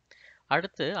எடுக்கும்.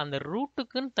 அடுத்து அந்த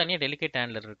ரூட்டுக்குன்னு தனியாக டெலிகேட்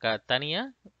ஹேண்ட்லர் இருக்கா,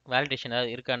 தனியாக வேலிடேஷன்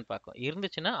ஏதாவது இருக்கான்னு பார்க்கும்.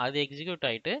 இருந்துச்சுன்னா அது எக்ஸிக்யூட்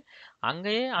ஆகிட்டு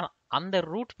அங்கேயே அந்த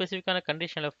ரூட் ஸ்பெசிஃபிக்கான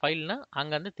கண்டிஷனில் ஃபைல்னா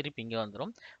அங்கேருந்து திருப்பி இங்கே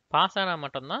வந்துடும். பாஸ் ஆனால்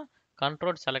மட்டும்தான்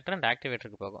கண்ட்ரோல் செலக்டர் அண்ட்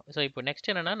ஆக்டிவேட்டருக்கு போகும். ஸோ இப்போ நெக்ஸ்ட்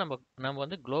என்னென்னா நம்ம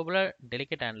வந்து குளோபலாக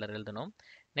டெலிகேட் ஹேண்ட்லர் எழுதணும்.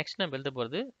 நெக்ஸ்ட் நம்ம எழுத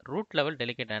போகிறது ரூட் லெவல்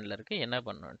டெலிகேட் ஹேண்ட்லருக்கு என்ன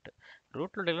பண்ணணுன்ட்டு.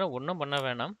 ரூட் லெவலில் ஒன்றும் பண்ண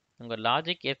வேணாம், உங்கள்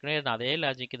லாஜிக் ஏற்கனவே அதே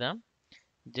லாஜிக் தான்.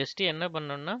 ஜஸ்ட்டு என்ன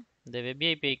பண்ணணும்னா இந்த வெப்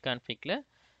API கான்ஃபிகில்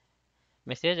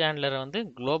மெசேஜ் ஹேண்ட்லரை வந்து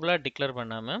குளோபலாக டிக்ளேர்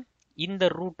பண்ணாமல் இந்த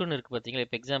ரூட்டுன்னு இருக்குது பார்த்தீங்களா.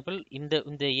 இப்போ எக்ஸாம்பிள்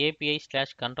இந்த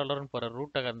API/கண்ட்ரோலர்னு போகிற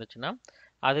ரூட்டாக இருந்துச்சுன்னா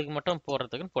அதுக்கு மட்டும்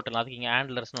போடுறதுக்குன்னு போட்டுடலாம். அதுக்கு இங்கே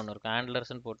ஹேண்ட்லர்ஸ்னு ஒன்று இருக்கும்.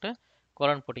 ஹேண்ட்லர்ஸ்னு போட்டு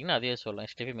கோலன் போட்டிங்கன்னா அதே சொல்லலாம்.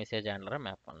 HTTP மெசேஜ் ஹேண்ட்லரை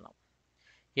மேப் பண்ணலாம்.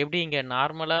 எப்படி இங்கே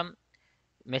நார்மலாக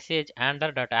மெசேஜ்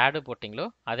ஹேண்ட்லர் டாட் ஆடு போட்டிங்களோ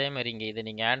அதே மாதிரி இங்கே இதை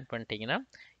நீங்கள் ஆட் பண்ணிட்டீங்கன்னா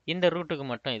இந்த ரூட்டுக்கு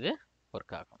மட்டும் இது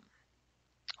ஒர்க் ஆகும்.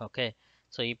 ஓகே,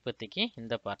 ஸோ இப்போதைக்கு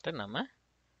இந்த பார்ட்டை நம்ம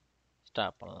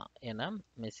ஸ்டாப் பண்ணலாம். ஏன்னா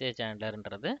மெசேஜ்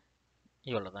ஹேண்ட்லர்ன்றது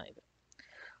இவ்வளோ தான் இது.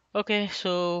 ஓகே,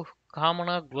 ஸோ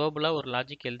காமனாக குளோபலாக ஒரு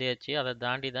லாஜிக் எழுதியாச்சு. அதை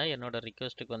தாண்டி தான் என்னோடய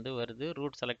ரிக்வெஸ்ட்டுக்கு வந்து வருது.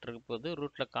 ரூட் செலக்டருக்கு போகுது.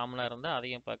 ரூட்டில் காமனாக இருந்தால்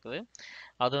அதையும் பார்க்குது.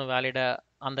 அதுவும் வேலிடாக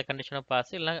அந்த கண்டிஷனை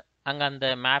பாஸ் இல்லை அங்கே அந்த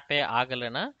மேப்பே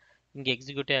ஆகலைன்னா இங்கே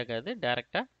எக்ஸிக்யூட்டே ஆகாது.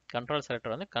 டேரெக்டாக கண்ட்ரோல்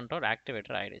செலக்டர் வந்து கண்ட்ரோல்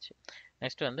ஆக்டிவேட்டர் ஆகிடுச்சு.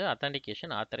 நெக்ஸ்ட் வந்து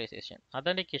அத்தன்டிகேஷன்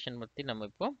ஆத்தரைசேஷன் பற்றி நம்ம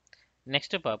இப்போது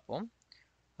நெக்ஸ்ட்டு பார்ப்போம்.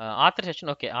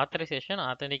 ஆத்தரைசேஷன் ஓகே,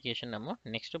 ஆத்தன்டிகேஷன் நம்ம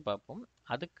நெக்ஸ்ட்டு பார்ப்போம்.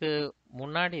 அதுக்கு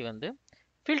முன்னாடி வந்து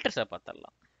ஃபில்டர்ஸை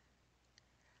பார்த்துடலாம்.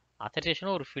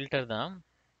 ஆத்தரைசேஷனும் ஒரு ஃபில்டர் தான்.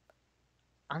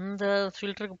 அந்த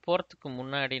ஃபில்டருக்கு போகிறதுக்கு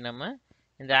முன்னாடி நம்ம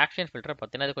இந்த ஆக்ஷன் ஃபில்டரை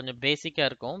பார்த்தீங்கன்னா அது கொஞ்சம் பேசிக்காக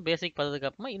இருக்கும். பேசிக்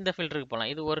பார்த்ததுக்கப்புறமா இந்த ஃபில்டருக்கு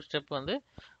போகலாம். இது ஒரு ஸ்டெப் வந்து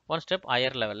ஒன் ஸ்டெப்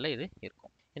ஹையர் லெவலில் இது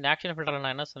இருக்கும். இந்த ஆக்ஷன் ஃபில்டரில்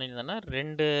நான் என்ன சொல்லியிருந்தேன்னா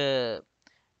 2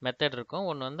 மெத்தட் இருக்கும்.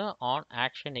 ஒன்று வந்து ஆன்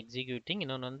ஆக்ஷன் எக்ஸிக்யூட்டிங்,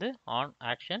 இன்னொன்று வந்து ஆன்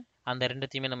ஆக்ஷன். அந்த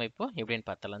ரெண்டுத்தையுமே நம்ம இப்போ எப்படின்னு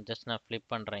பார்த்தலாம். ஜஸ்ட் நான்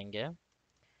ஃப்ளிப் பண்ணுறேன். இங்கே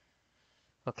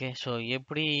ஓகே, ஸோ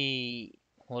எப்படி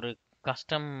ஒரு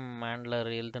கஸ்டம் ஹேண்ட்லர்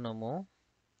எழுதணுமோ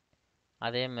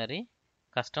அதே மாதிரி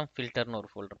கஸ்டம் ஃபில்டர்னு ஒரு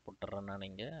ஃபோல்டர் போட்டுறேன் நான்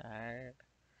இங்கே. Add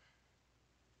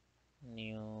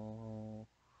new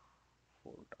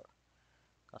folder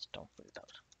custom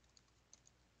filter.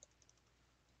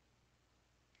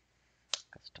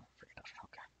 Custom filter.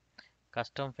 Okay,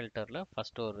 custom ஃபில்டரில்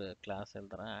ஃபஸ்ட்டு ஒரு கிளாஸ்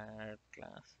எழுதுறேன். Add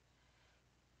class.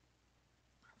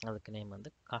 அதுக்கு நேம்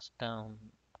வந்து custom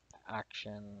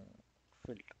action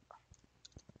filter.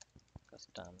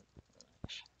 Custom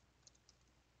action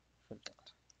filter.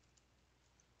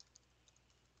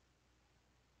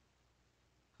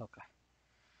 Okay,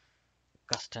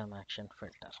 custom action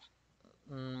filter.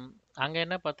 அங்கே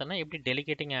என்ன பார்த்தோன்னா எப்படி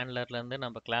டெலிகேட்டிங் ஹேண்ட்லர்லேருந்து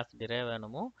நம்ம கிளாஸ் டிரைவ்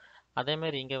வேணுமோ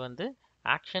அதேமாதிரி இங்கே வந்து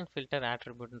ஆக்ஷன் ஃபில்டர்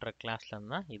ஆட்ரிபியூட்ன்ற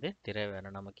கிளாஸ்லேருந்து தான் இது டிரைவ்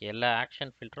வேணும். நமக்கு எல்லா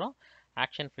ஆக்ஷன் ஃபில்டரும்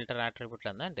ஆக்ஷன் ஃபில்டர்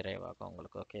ஆட்ரிபியூட்லேருந்து தான் டிரைவ் ஆகும்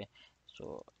உங்களுக்கு. Okay, so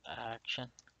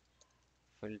action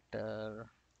filter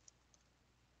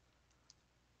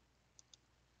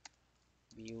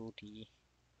beauty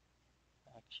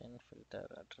action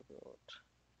filter attribute.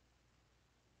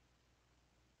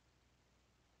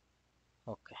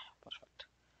 Okay, perfect.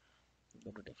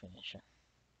 Good definition.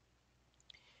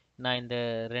 நான் இந்த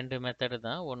ரெண்டு மெத்தடு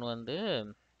தான், ஒன்று வந்து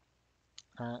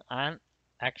ஆன்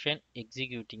ஆக்ஷன்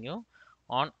எக்ஸிக்யூட்டிங்கும்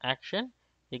ஆன் ஆக்ஷன்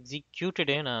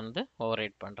எக்ஸிக்யூட்டடையும் நான் வந்து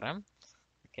ஓவர்ரைட் பண்ணுறேன்.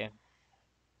 ஓகே,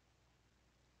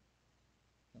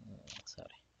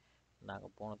 சாரி,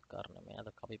 நாங்கள் போனது காரணமே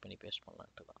அதை காப்பி பண்ணி பேஸ்ட்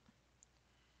பண்ணலான்ட்டு தான்.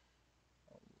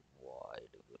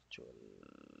 வாய்டு விர்ச்சுவல்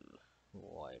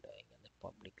வாய்டு இங்கே வந்து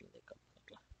பப்ளிக்லேருந்து கட்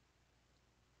பண்ணிக்கலாம்.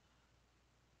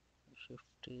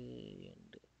 Shift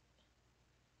end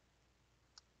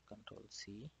control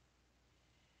C.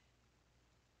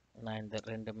 நான் இந்த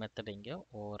ரெண்டு மெத்தட் இங்கே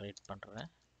ஓவர்ரைட் பண்ணுறேன்.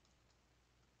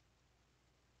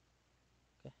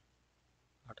 ஓகே,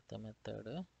 அடுத்த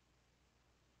மெத்தடு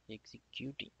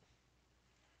எக்ஸிக்யூட்டிங்.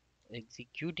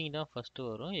 எக்ஸிக்யூட்டிங் தான் ஃபஸ்ட்டு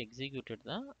வரும், எக்ஸிக்யூட்டட்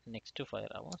தான் நெக்ஸ்ட்டு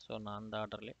ஃபயர் ஆகும். ஸோ நான் அந்த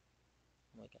ஆர்டர்லேயே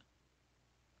வைக்கிறேன்.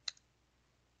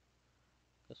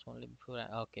 only before,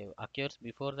 okay, occurs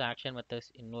before the action method is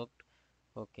invoked.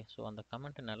 Okay, so அந்த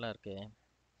கமெண்ட் நல்லா இருக்கு.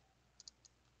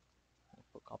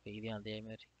 இப்போ காப்பி இதே அதே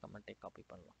மாதிரி கமெண்ட்டை காப்பி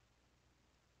பண்ணலாம்.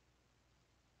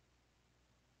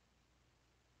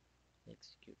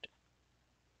 Execute.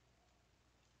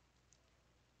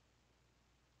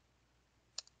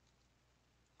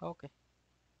 Okay,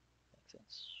 make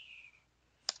sense.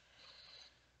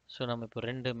 So நம்ம இப்போ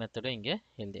ரெண்டு மெத்தடும் இங்கே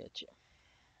எழுதியாச்சு.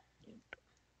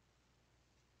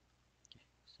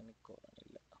 செமிகோலன்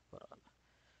இல்லை, பரவாயில்ல.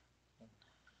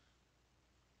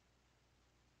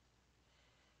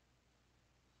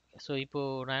 ஸோ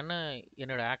இப்போது நான் என்ன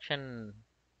என்னோட ஆக்ஷன்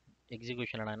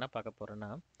எக்ஸிக்யூஷனில் நான் என்ன பார்க்க போகிறேன்னா,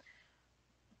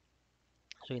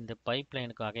 ஸோ இந்த பைப்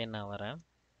லைனுக்காக நான் வரேன்.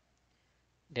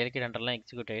 டெலிகேட் ஹேண்டர்லாம்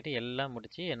எக்ஸிக்யூட் ஆகிட்டு எல்லாம்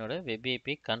முடிச்சு என்னோட web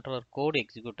AB controller code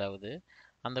execute ஆகுது.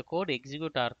 அந்த கோடு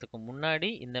எக்ஸிக்யூட் ஆகிறதுக்கு முன்னாடி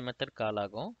இந்த மெத்தட் கால்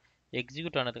ஆகும்,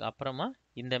 எக்ஸிக்யூட் ஆனதுக்கு அப்புறமா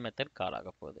இந்த மெத்தட் கால் ஆக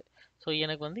போகுது. ஸோ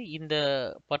எனக்கு வந்து இந்த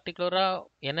பர்டிகுலராக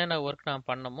என்னென்ன ஒர்க் நான்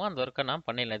பண்ணமோ அந்த ஒர்க்கை நான்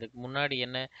பண்ணிடலாம். இதுக்கு முன்னாடி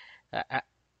என்ன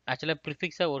ஆக்சுவலாக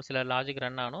ப்ரிஃபிக்ஸாக ஒரு சில லாஜிக்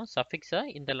ரன் ஆகணும்,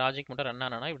 சஃபிக்ஸாக இந்த லாஜிக் மட்டும் ரன்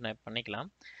ஆனா இப்படி நான் பண்ணிக்கலாம்.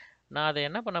 நான் அதை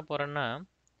என்ன பண்ண போகிறேன்னா,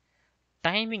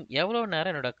 டைமிங் எவ்வளோ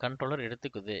நேரம் என்னோட கண்ட்ரோலர்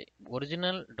எடுத்துக்குது,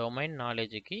 ஒரிஜினல் டொமைன்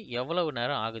நாலேஜுக்கு எவ்வளவு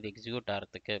நேரம் ஆகுது எக்ஸிக்யூட்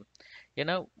ஆகிறதுக்கு.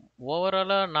 ஏன்னா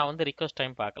ஓவராலாக நான் வந்து ரிக்வஸ்ட்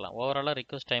டைம் பார்க்கலாம். ஓவராலாக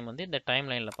ரிக்வஸ்ட் டைம் வந்து இந்த டைம்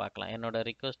லைனில் பார்க்கலாம். என்னோட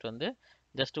ரிக்வஸ்ட் வந்து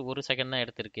ஜஸ்ட் ஒரு செகண்ட் தான்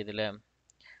எடுத்திருக்கு இதில்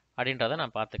அப்படின்றத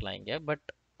நான் பார்த்துக்கலாம் இங்கே. பட்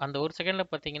அந்த ஒரு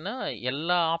செகண்டில் பார்த்தீங்கன்னா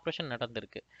எல்லா ஆப்ரேஷன்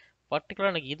நடந்திருக்கு.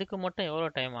 பர்டிகுலராக எனக்கு இதுக்கு மட்டும் எவ்வளோ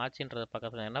டைம் ஆச்சுன்றத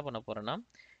பக்கத்தில் என்ன பண்ண போகிறேன்னா,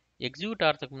 எக்ஸிக்யூட்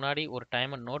ஆகிறதுக்கு முன்னாடி ஒரு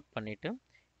டைமை நோட் பண்ணிவிட்டு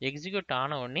எக்ஸிக்யூட்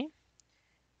ஆன உடனே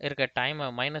இருக்க டைமை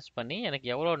மைனஸ் பண்ணி எனக்கு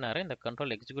எவ்வளோ நேரம் இந்த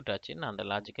கண்ட்ரோல் எக்ஸிக்யூட் ஆச்சுன்னு நான் அந்த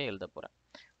லாஜிக்கை எழுத போகிறேன்.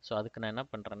 ஸோ அதுக்கு நான் என்ன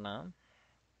பண்ணுறேன்னா,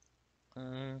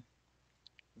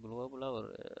 குளோபலாக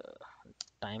ஒரு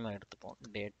டைமை எடுத்துப்போம்.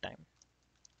 Date time,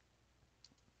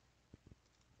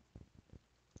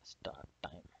 start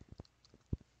time.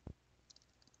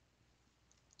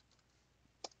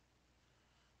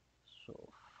 So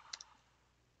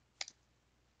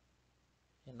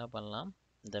என்ன பண்ணலாம்,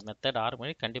 இந்த மெத்தட் 6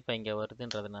 மணி கண்டிப்பாக இங்கே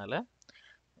வருதுன்றதுனால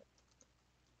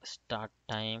start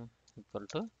time equal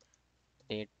to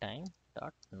date time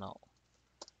dot now.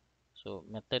 So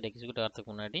method execute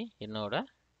ஆகிறதுக்கு முன்னாடி என்னோட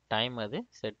டைம் அது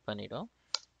செட் பண்ணிடும்.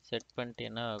 செட் பண்ணிட்டு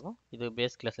என்ன ஆகும், இது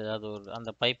பேஸ் கிளாஸ் ஏதாவது ஒரு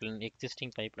அந்த பைப்லைன்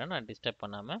எக்ஸிஸ்டிங் பைப்லைன் நான் டிஸ்டர்ப்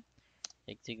பண்ணாமல்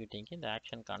எக்ஸிக்யூட்டிங்க்கு இந்த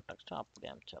ஆக்ஷன் கான்டெக்ஸ்ட்டை அப்படி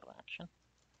அனுப்பிச்சிட்றேன். ஆக்ஷன்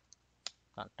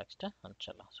கான்டெக்ஸ்ட்டை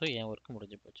அனுப்பிச்சிடலாம். ஸோ என் ஒர்க்கு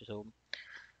முடிஞ்சு போச்சு. ஸோ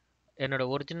என்னோட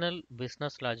ஒரிஜினல்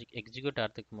பிஸ்னஸ் லாஜிக் எக்ஸிக்யூட்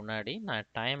ஆகிறதுக்கு முன்னாடி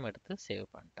நான் டைம் எடுத்து சேவ்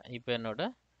பண்ணிட்டேன். இப்போ என்னோட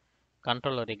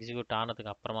கண்ட்ரோலர் எக்ஸிக்யூட்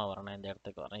ஆனதுக்கு அப்புறமா வரேன், நான் இந்த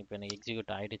இடத்துக்கு வரேன். இப்போ எனக்கு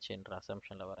எக்ஸிக்யூட் ஆகிடுச்சுன்ற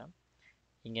அசம்ஷனில் வரேன்.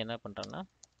 இங்கே என்ன பண்ணுறேன்னா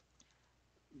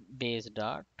பேஸ்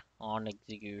டாட் ஆன்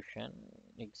எக்ஸிக்யூஷன்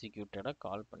எக்ஸிக்யூட்டடை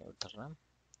கால் பண்ணி விட்டுறேன்.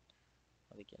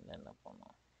 அதுக்கு என்ன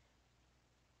பண்ணோம்,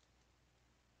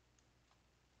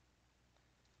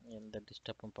 எந்த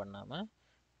டிஸ்டர்பும் பண்ணாமல்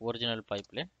ஒரிஜினல்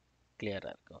பைப்லைன்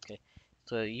கிளியராக இருக்குது. ஓகே,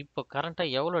 ஸோ இப்போ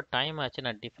கரண்ட்டாக எவ்வளோ டைம் ஆச்சு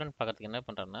நான் டிஃப்ரெண்ட் பார்க்கறதுக்கு என்ன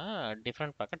பண்ணுறேன்னா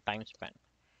டிஃப்ரெண்ட் பார்க்க டைம்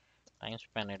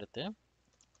ஸ்பேன் எடுத்து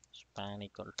span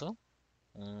equal to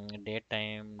date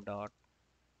time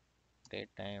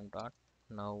dot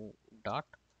now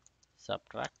dot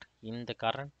subtract இந்த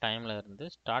கரண்ட் டைமில் இருந்து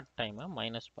ஸ்டார்ட் டைமை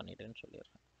மைனஸ் பண்ணிடுன்னு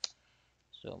சொல்லிடுறேன்.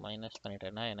 ஸோ மைனஸ்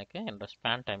பண்ணிட்டேன்னா எனக்கு என்னோட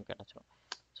ஸ்பேன் டைம் கிடச்சிரும்.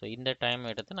 ஸோ இந்த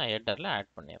டைம் எடுத்து நான் ஹெட்டரில்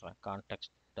ஆட் பண்ணிடுறேன்.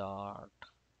 Context dot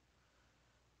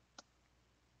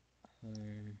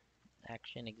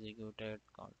action executed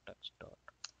context dot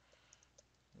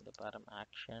இந்த param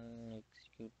action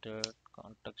executed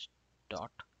context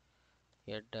dot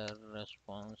header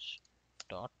response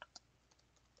dot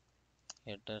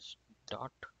headers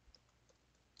dot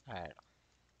add.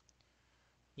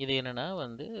 இது என்னன்னா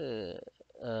வந்து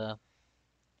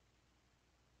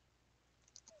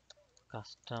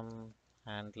கஸ்டம்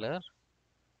ஹேண்ட்லர்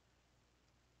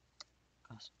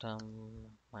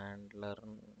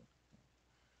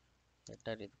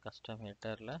ஹெட்டர், இது கஸ்டம்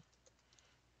ஹெட்டரில்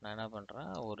நான் என்ன பண்ணுறேன்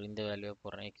ஒரு இந்த வேல்யூவை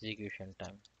போடுறேன் எக்ஸிக்யூஷன்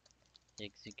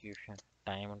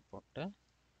டைம்னு போட்டு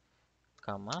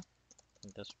கமா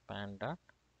இந்த ஸ்பேன் டாட்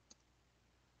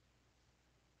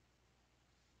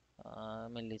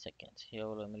மில்லி செகண்ட்ஸ்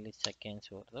எவ்வளோ மில்லி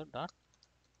செகண்ட்ஸ் வருதோ டாட்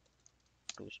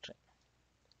டு ஸ்ட்ரிங்.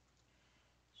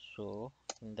 ஸோ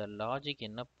இந்த லாஜிக்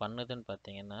என்ன பண்ணுதுன்னு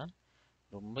பார்த்தீங்கன்னா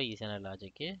ரொம்ப ஈஸியான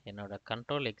லாஜிக்கு. என்னோட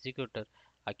control executor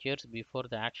occurs before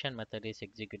the action method is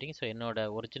executing. So என்னோட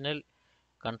ஒரிஜினல்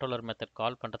கண்ட்ரோலர் மெத்தட்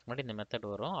கால் பண்ணுறதுக்கு முன்னாடி இந்த மெத்தட்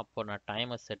வரும். அப்போது நான்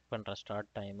டைமை செட் பண்ணுறேன்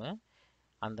ஸ்டார்ட் டைமு.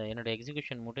 அந்த என்னோடய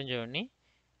எக்ஸிக்யூஷன் முடிஞ்ச உடனே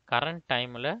கரண்ட்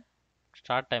டைமில்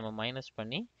ஸ்டார்ட் டைமை மைனஸ்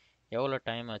பண்ணி எவ்வளோ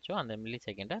டைம் ஆச்சோ அந்த மில்லி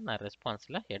செகண்டை நான்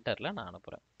ரெஸ்பான்ஸில் ஹெட்டரில் நான்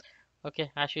அனுப்புகிறேன். ஓகே,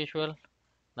 ஆஸ் யூஷுவல்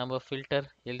நம்ம ஃபில்டர்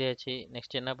எழுதியாச்சு.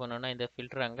 நெக்ஸ்ட் என்ன பண்ணோன்னா இந்த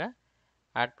ஃபில்டர் அங்கே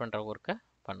ஆட் பண்ணுற ஒர்க்கை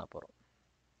பண்ண போகிறோம்.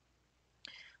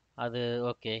 அது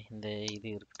ஓகே, இந்த இது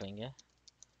இருக்கட்டும். இங்கே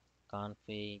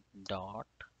config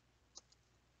dot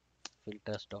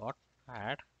filters dot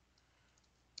add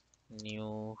new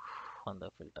on the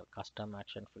filter custom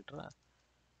action filter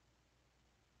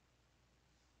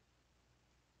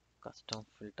custom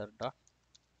filter dot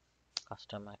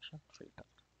custom action filter.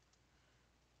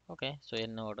 Okay, so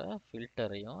என்னோட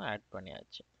ஃபில்டரையும் ஆட்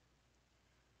பண்ணியாச்சு.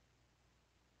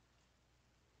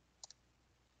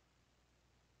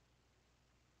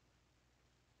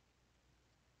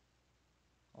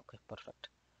 Okay, perfect.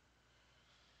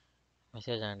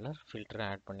 Message handler ஃபில்டரை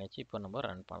add பண்ணியாச்சு. இப்போ நம்ம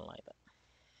ரன் பண்ணலாம் இதை.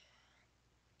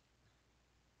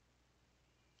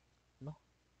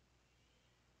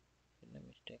 என்ன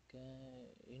mistake,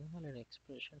 invalid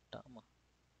expression டாமா.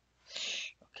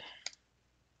 Okay,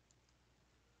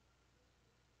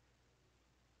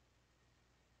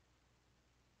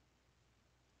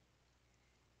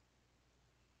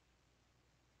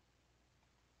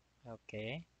 okay.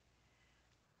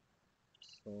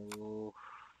 So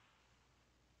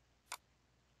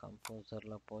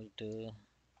கம்போசரில் போயிட்டு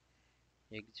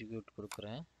execute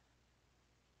கொடுக்குறேன்.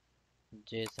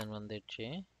 ஜேசன் வந்துடுச்சு.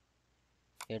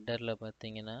 ஹெட்டரில்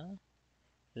பார்த்தீங்கன்னா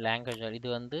லாங்குவேஜ் இது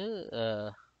வந்து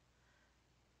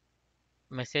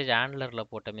மெசேஜ் ஹேண்ட்லரில்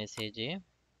போட்ட மெசேஜ்.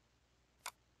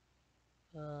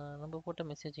 நம்ம போட்ட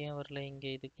மெசேஜ் ஏன் வரல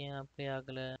இங்கே, இதுக்கு ஏன் அப்ளை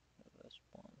ஆகலை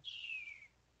ரெஸ்பான்ஸ்?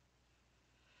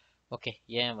 ஓகே,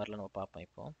 ஏன் வரல நம்ம பார்ப்போம்.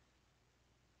 இப்போ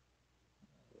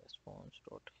response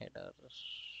dot headers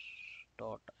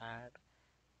dot add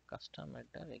custom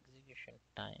header execution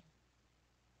time.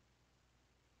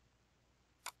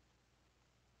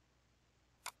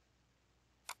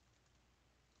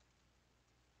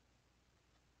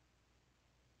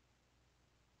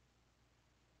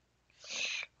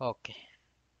 Okay,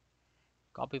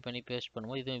 copy பண்ணி பேஸ்ட்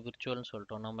பண்ணும்போது இது விர்ச்சுவல்னு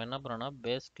சொல்லிட்டோம். நம்ம என்ன பண்ணோம்னா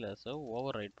பேஸ் கிளாஸை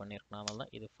ஓவர் ரைட் பண்ணியிருக்கோம். அதனால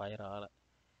தான் இது ஃபயர் ஆகலை.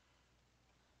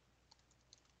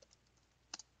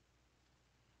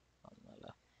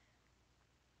 அதனால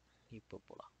இப்போ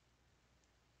போகலாம்.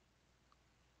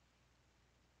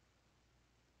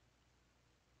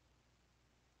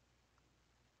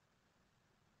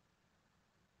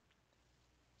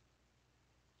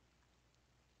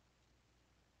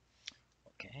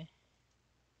 ஓகே,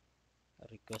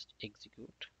 ரிக்வெஸ்ட்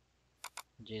எக்ஸிக்யூட்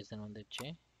ஜேசன் வந்துடுச்சு.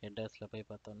 ஹெட்டர்ஸில் போய்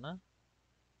பார்த்தோம்னா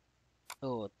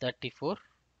 34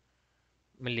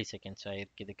 மில்லி செகண்ட்ஸ்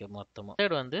ஆகிருக்கு இதுக்கு மொத்தமாக.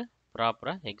 தேர்ட் வந்து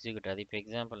ப்ராப்பராக எக்ஸிக்யூட் ஆகுது. இப்போ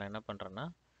எக்ஸாம்பிள் என்ன பண்ணுறேன்னா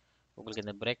உங்களுக்கு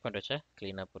இந்த பிரேக் பாயிண்ட் வச்சா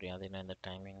க்ளீனாக புரியும். அது என்ன இந்த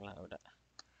டைமிங்லாம் விட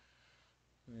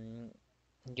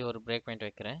இங்கே ஒரு பிரேக் பாயிண்ட்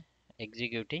வைக்கிறேன்.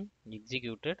 எக்ஸிக்யூட்டிங்,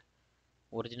 எக்ஸிக்யூட்டட்,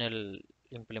 ஒரிஜினல்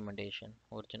இம்ப்ளிமெண்டேஷன்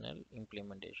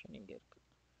இங்கே இருக்கு.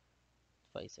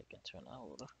 5 செகண்ட்ஸ் வேணா,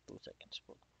 ஒரு 2 செகண்ட்ஸ்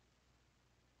போதும்.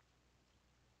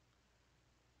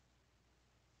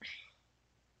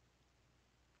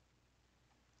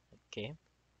 ஓகே,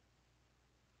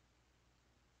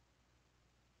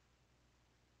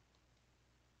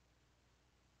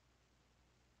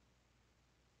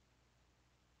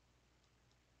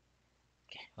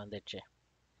 வந்துடுச்சு.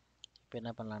 இப்போ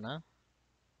என்ன பண்ணலான்னா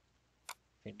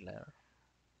ஃபீல்டில்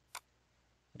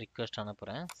ரிக்வெஸ்ட்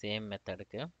அனுப்புகிறேன் சேம்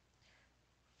மெத்தடுக்கு.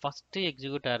 ஃபஸ்ட்டு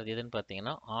எக்ஸிக்யூட் ஆகிறது எதுன்னு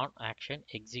பார்த்தீங்கன்னா ஆன் ஆக்ஷன்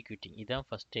எக்ஸிக்யூட்டிங், இதுதான்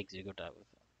ஃபஸ்ட்டு எக்ஸிக்யூட்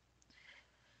ஆகுது.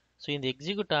 ஸோ இந்த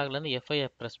எக்ஸிக்யூட் ஆகலேருந்து எஃப்ஐ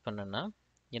ப்ரெஸ் பண்ணேன்னா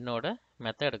என்னோட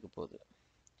மெத்தடுக்கு போகுது.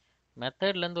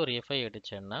 மெத்தட்லேருந்து ஒரு எஃப்ஐ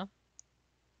அடித்தேன்னா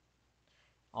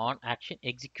ஆன் ஆக்ஷன்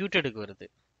எக்ஸிக்யூட்டடுக்கு வருது.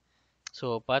 ஸோ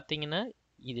பார்த்தீங்கன்னா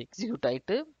இது எக்ஸிக்யூட்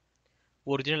ஆகிட்டு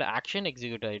ஒரிஜினல் ஆக்ஷன்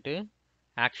எக்ஸிக்யூட் ஆகிட்டு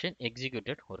ஆக்ஷன்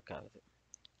எக்ஸிக்யூட்டட் ஒர்க் ஆகுது.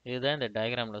 இதுதான் இந்த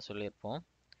டயக்ராமில் சொல்லியிருப்போம்.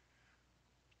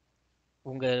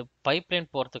 உங்கள் பைப்லைன்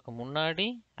போகிறதுக்கு முன்னாடி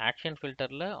ஆக்ஷன்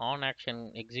ஃபில்டரில் ஆன் ஆக்ஷன்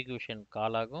எக்ஸிக்யூஷன்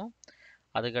கால் ஆகும்,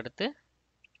 அதுக்கடுத்து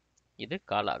இது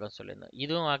கால் ஆகும் சொல்லியிருந்தேன்.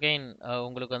 இதுவும் அகைன்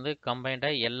உங்களுக்கு வந்து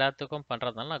கம்பைண்டாக எல்லாத்துக்கும்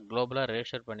பண்ணுறதுனால நான் குளோபலாக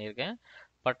ரெஜிஸ்டர் பண்ணியிருக்கேன்.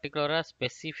 பர்டிகுலராக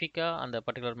ஸ்பெசிஃபிக்காக அந்த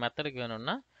பர்டிகுலர் மெத்தடுக்கு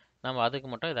வேணும்னா நம்ம அதுக்கு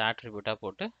மட்டும் இதை ஆட்ரிபியூட்டாக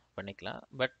போட்டு பண்ணிக்கலாம்.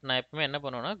 பட் நான் எப்பவுமே என்ன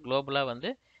பண்ணுவேன்னா குளோபலாக வந்து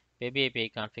வெப் ஏபிஐ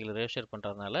கான்ஃபிகில் ரெஜிஸ்டர்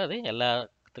பண்ணுறதுனால அது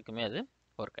எல்லாத்துக்குமே அது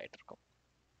ஒர்க் ஆகிட்டு இருக்கும்.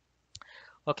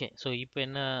 ஓகே, ஸோ இப்போ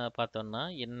என்ன பார்த்தோம்னா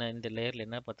இந்த லேயரில்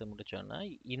என்ன பார்த்து முடித்தோன்னா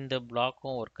இந்த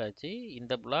பிளாக்கும் ஒர்க் ஆச்சு,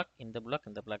 இந்த பிளாக்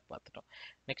பார்த்துட்டோம்.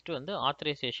 நெக்ஸ்ட் வந்து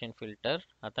authorisation filter,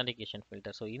 authentication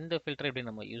filter. So இந்த ஃபில்டர் எப்படி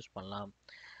நம்ம யூஸ் பண்ணலாம்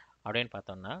அப்படின்னு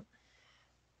பார்த்தோம்னா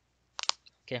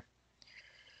ஓகே,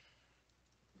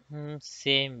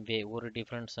 சேம் வே, ஒரு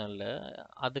டிஃப்ரென்ஸும் இல்லை.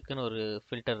 அதுக்குன்னு ஒரு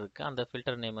ஃபில்டர் இருக்குது. அந்த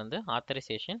ஃபில்டர் நேம் வந்து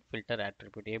ஆத்தரைசேஷன் ஃபில்டர்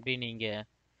ஆட்ரிபியூட். எப்படி நீங்கள்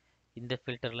இந்த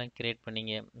ஃபில்டர்லாம் கிரியேட்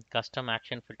பண்ணீங்க, கஸ்டம்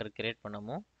ஆக்ஷன் ஃபில்டர் கிரியேட்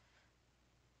பண்ணமோ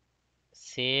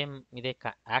சேம் இதே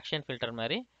ஆக்ஷன் ஃபில்டர்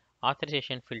மாதிரி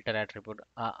authorisation filter attribute,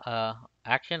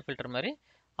 action filter மாதிரி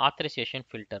ஆத்தரைசேஷன்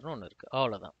ஃபில்டர்னு ஒன்று இருக்குது.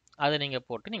 அவ்வளோதான். அதை நீங்கள்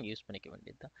போட்டு நீங்கள் யூஸ் பண்ணிக்க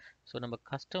வேண்டியது தான். ஸோ நம்ம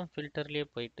கஸ்டம் ஃபில்டர்லேயே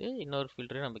போயிட்டு இன்னொரு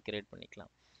ஃபில்டரையும் நம்ம கிரியேட்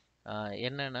பண்ணிக்கலாம்.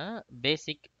 என்னென்னா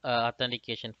பேசிக்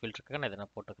அத்தன்டிகேஷன் ஃபில்டருக்காக நான் இதை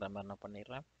நான் போட்டுக்கிற மாதிரி நான்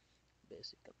பண்ணிடுறேன்.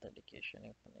 பேசிக் அத்தன்டிகேஷன்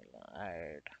பண்ணிடலாம்.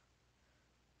 ஆட்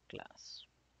கிளாஸ்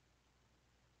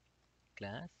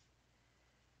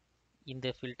இந்த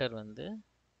ஃபில்டர் வந்து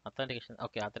அத்தன்டிகேஷன்,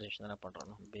 ஓகே ஆத்தரைசேஷன் தானே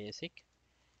பண்ணுறோம். பேசிக்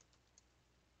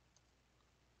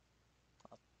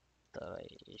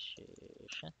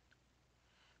அத்தரைசேஷன்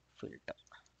ஃபில்டர்,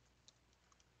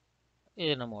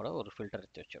 இது நம்மளோட ஒரு ஃபில்டர்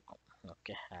எடுத்து வச்சுருக்கோம்.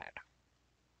 ஓகே, ஆட்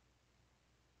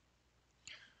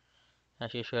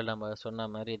ஆஸ் யூஷுவல் நம்ம சொன்ன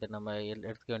மாதிரி இதை நம்ம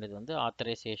எடுத்துக்க வேண்டியது வந்து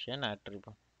authorisation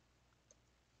attribute,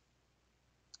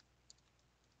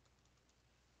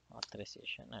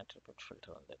 authorisation attribute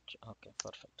filter வந்துடுச்சு. Okay,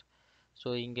 perfect. ஸோ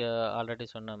இங்கே ஆல்ரெடி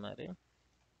சொன்ன மாதிரி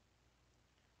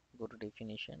ஒரு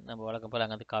டெஃபினிஷன் நம்ம வழக்கம் போல்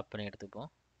அங்கேருந்து காப்பி பண்ணி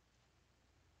எடுத்துப்போம்.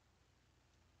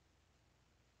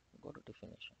 ஒரு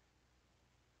definition,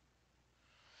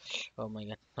 oh my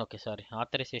God, okay sorry,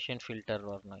 authorisation filter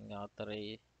வரணும் இங்கே.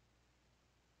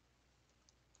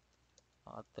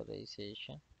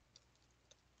 ஆத்தரைசேஷன்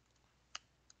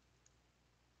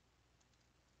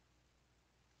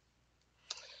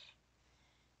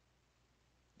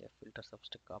ஃபில்டர்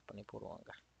ஃபஸ்ட்டு காப்பி பண்ணி போடுவாங்க,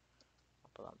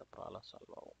 அப்போ தான் அந்த ப்ராப்ளம்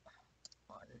சால்வ் ஆகும்,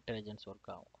 இன்டெலிஜென்ஸ் ஒர்க்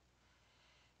ஆகும்.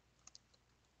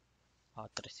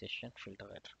 Authorisation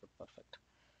filter attribute, perfect.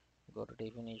 Go to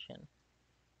definition.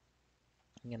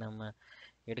 இங்கே நம்ம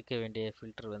எடுக்க வேண்டிய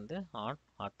ஃபில்டர் வந்து ஆன்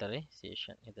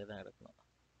ஆத்தரைசேஷன், இதை தான் எடுக்கணும்.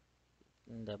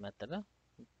 இந்த மெத்தடை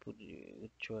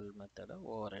விர்ச்சுவல் மெத்தடை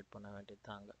ஓவர் ரைட் பண்ண வேண்டியது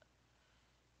தாங்க.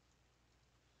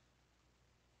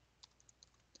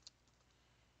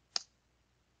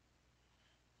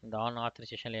 இந்த ஆன்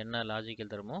ஆத்தரைசேஷனில் என்ன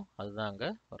லாஜிக்கல் தருமோ அதுதான் அங்கே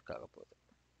ஒர்க் ஆக போகுது.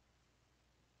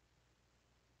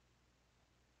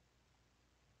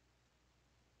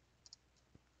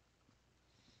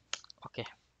 ஓகே,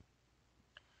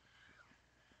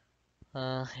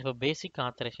 இப்போ பேசிக்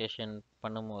ஆத்தரைசேஷன்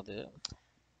பண்ணும்போது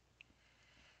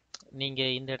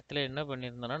நீங்கள் இந்த இடத்துல என்ன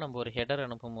பண்ணியிருந்தோன்னா நம்ம ஒரு ஹெடர்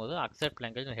அனுப்பும் போது அக்செப்ட்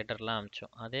லாங்குவேஜ் ஹெடர்லாம்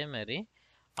அனுப்பிச்சோம். அதே மாதிரி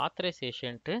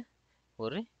ஆத்தரைசேஷன்ட்டு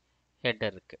ஒரு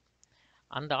ஹெடர் இருக்குது.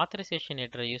 அந்த ஆத்தரைசேஷன்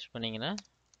ஹெடரை யூஸ் பண்ணிங்கன்னா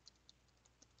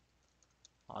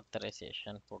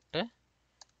ஆத்தரைசேஷன் போட்டு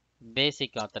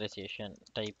பேசிக் ஆத்தரைசேஷன்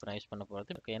டைப் நான் யூஸ் பண்ண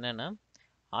போகிறது. என்னென்னா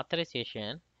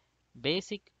ஆத்தரைசேஷன்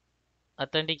பேசிக்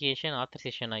அத்தன்டிகேஷன்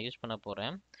ஆத்தரைசேஷன் நான் யூஸ் பண்ண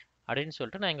போகிறேன் அப்படின்னு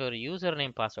சொல்லிட்டு நான் இங்கே ஒரு யூசர்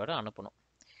நேம் பாஸ்வேர்டை அனுப்பணும்.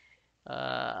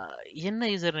 என்ன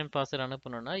யூசர் நேம் பாஸ்வேர்டு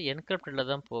அனுப்பணும்னா என்கிரிப்டில்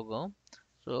தான் போகும்.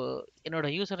 ஸோ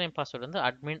என்னோடய யூசர் நேம் பாஸ்வேர்டு வந்து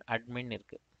அட்மின்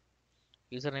இருக்குது.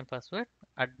 யூசர் நேம் பாஸ்வேர்ட்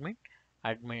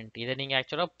அட்மின் இதை நீங்கள்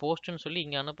ஆக்சுவலாக போஸ்ட்னு சொல்லி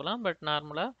இங்கே அனுப்பலாம். பட்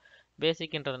நார்மலாக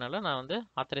பேசிக்ன்றதுனால நான் வந்து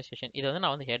ஆத்தரைசேஷன் இதை வந்து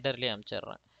நான் வந்து ஹெட்டர்லேயே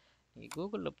அனுப்பிச்சிடுறேன். நீங்கள்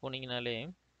கூகுளில் போனீங்கனாலே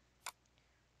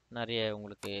நிறைய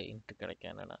உங்களுக்கு இன்ட்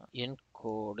கிடைக்கும். என்னென்னா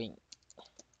என்கோடிங்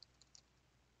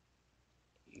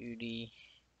யூடி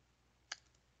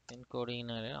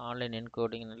என்கோடிங்னாலே ஆன்லைன்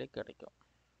என்கோடிங்னாலே கிடைக்கும்.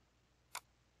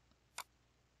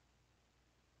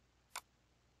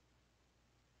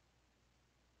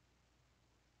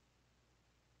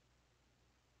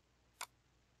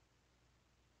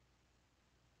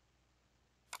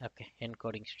 ஓகே,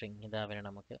 என்கோடிங் ஸ்ட்ரிங் இதாக வேணும்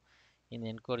நமக்கு. இந்த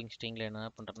என்கோடிங் ஸ்ட்ரிங்கில் என்ன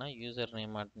பண்ணுறேன்னா யூசர்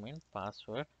நேம் அட்மின்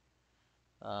பாஸ்வேர்ட்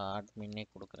அட்மின்னே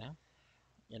கொடுக்குறேன்.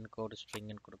 என்கோடு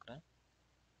ஸ்ட்ரிங்னு கொடுக்குறேன்.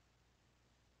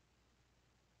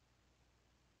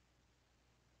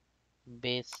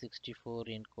 பேஸ்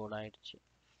 64 என்கோட் ஆயிடுச்சு.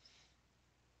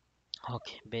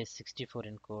 ஓகே, பேஸ் 64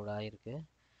 என்கோட் ஆயிருக்கு.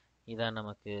 இதான்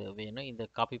நமக்கு வேணும். இதை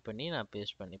காப்பி பண்ணி நான்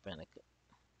பேஸ்ட் பண்ணிப்பேன். எனக்கு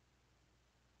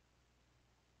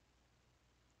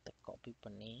காப்பி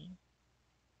பண்ணி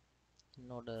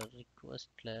என்னோட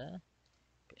ரிக்வெஸ்ட்டில்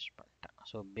பேஸ்ட் பண்ணிட்டேன்.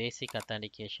 ஸோ பேசிக்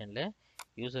அத்தான்டிகேஷனில்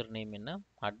யூசர் நேம் என்ன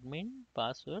அட்மின்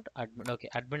பாஸ்வேர்ட் அட்மின். ஓகே,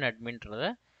 அட்மின்றதை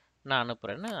நான்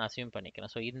அனுப்புகிறேன்னு அசியூம்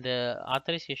பண்ணிக்கிறேன். ஸோ இந்த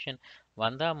ஆத்தரைசேஷன்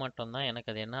வந்தால் மட்டும்தான்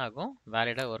எனக்கு அது என்ன ஆகும்,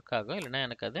 வேலிடாக ஒர்க் ஆகும். இல்லைன்னா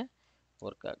எனக்கு அது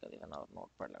ஒர்க் ஆகுது. இதை நான் ஒரு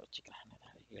நோட் பேடில் வச்சுக்கிறேன்.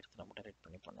 எடுத்து நம்ம டெலிட்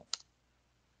பண்ணி பண்ணுவோம்.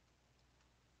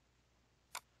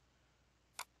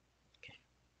 ஓகே,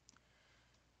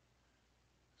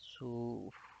 ஸோ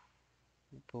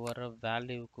இப்போ வர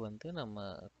வேல்யூவுக்கு வந்து நம்ம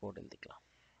கோட் எழுதிக்கலாம்.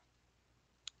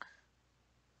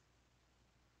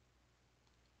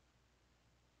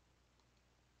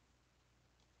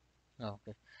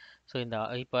 ஓகே, ஸோ இந்த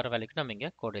இப்போ வர வேல்யூக்கு நம்ம இங்கே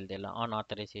கோட் எழுதிடலாம். ஆன்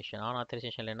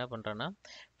ஆத்தரைசேஷனில் என்ன பண்ணுறேன்னா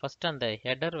ஃபஸ்ட்டு அந்த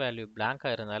ஹெடர் வேல்யூ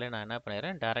பிளாங்காக இருந்தாலே நான் என்ன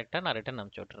பண்ணிடுறேன், டேரெக்டாக நான் ரிட்டன்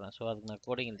அனுப்பிச்சி விட்டுறேன். ஸோ அதுக்கு நான்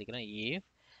கோடிங் எழுதிக்கிறேன். இஃப்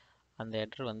அந்த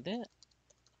ஹெடர் வந்து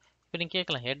இப்போ நீங்கள்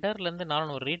கேட்கலாம், ஹெட்டர்லேருந்து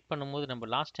நான் ஒரு ரீட் பண்ணும்போது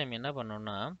நம்ம லாஸ்ட் டைம் என்ன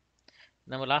பண்ணோம்னா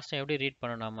எப்படி ரீட்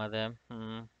பண்ணோம், நம்ம அதை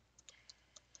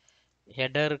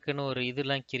ஹெடருக்குன்னு ஒரு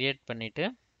இதெல்லாம் கிரியேட் பண்ணிவிட்டு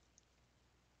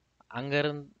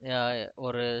அங்கேருந்து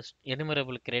ஒரு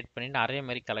எனுமரபிள் கிரியேட் பண்ணிட்டு அரே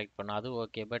மாதிரி கலெக்ட் பண்ணோம். அது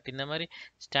ஓகே. பட் இந்த மாதிரி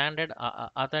ஸ்டாண்டர்ட்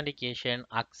ஆத்தன்டிகேஷன்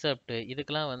அக்செப்ட்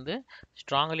இதுக்கெல்லாம் வந்து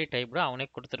ஸ்ட்ராங்லி டைப்டு அவனே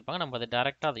கொடுத்துருப்பாங்க. நம்ம அதை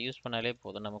டேரெக்டாக அதை யூஸ் பண்ணாலே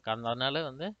போதும் நமக்கு. அதனால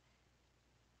வந்து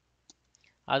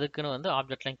அதுக்குன்னு வந்து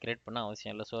ஆப்ஜெக்ட்லாம் கிரியேட் பண்ண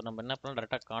அவசியம் இல்லை. ஸோ நம்ம என்ன பண்ணலாம்,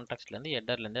 டேரெக்டாக கான்டெக்ட்லேருந்து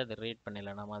ஹெட்டர்லேருந்து அதை ரீட்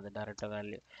பண்ணிடலாம். நம்ம அது டேரெக்டாக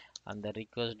வேல்யூ அந்த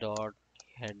request dot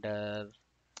header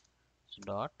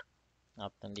dot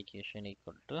authentication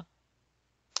equal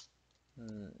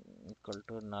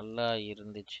to நல்லா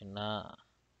இருந்துச்சுன்னா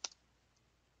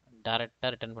டைரெக்டாக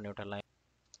ரிட்டர்ன் பண்ணி விட்டுடலாம்.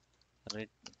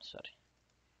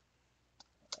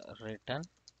 Return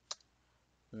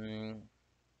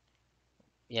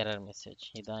error message.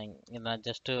 இதான் நான்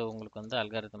ஜஸ்ட்டு உங்களுக்கு வந்து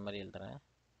அல்காரிதம் மாதிரி எழுதுறேன்.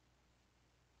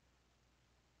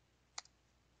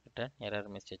 ரிட்டர்ன்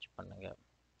எரர் மெசேஜ் பண்ணுங்க.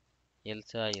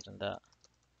 எல்ஸாக இருந்தால்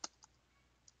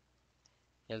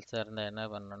என்ன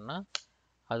பண்ணணும்னா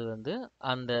அது வந்து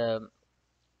அந்த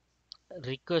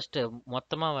ரிக்வெஸ்ட்டை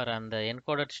மொத்தமாக வர அந்த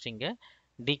என்கோடட் ஸ்ட்ரிங்கை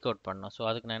டீகோட் பண்ணணும். ஸோ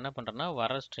அதுக்கு நான் என்ன பண்ணுறேன்னா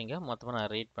வர ஸ்ட்ரிங்கை மொத்தமாக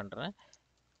நான் ரீட் பண்ணுறேன்.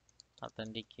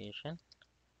 ஆத்தன்டிகேஷன்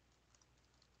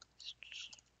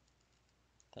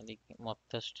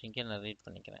மொத்த ஸ்ட்ரிங்கை நான் ரீட்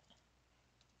பண்ணிக்கிறேன்.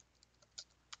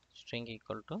 String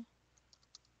equal to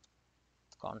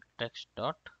context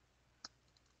dot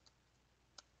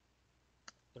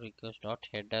request dot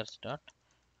headers dot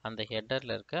அந்த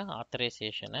ஹெட்டரில் இருக்க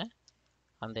ஆத்தரைசேஷனை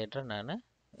அந்த ஹெட்டரை நான்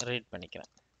ரீட்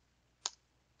பண்ணிக்கிறேன்.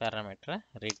 பேராமீட்டரை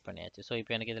ரீட் பண்ணியாச்சு. ஸோ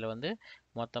இப்போ எனக்கு இதில் வந்து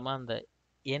மொத்தமாக அந்த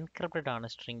என்கிரிப்டட் ஆன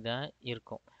ஸ்ட்ரிங் தான்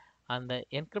இருக்கும். அந்த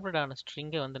என்கிரிப்டட் ஆன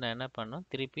ஸ்ட்ரிங்கை வந்து நான் என்ன பண்ணணும்,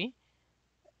 திருப்பி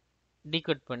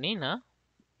டீகோட் பண்ணி நான்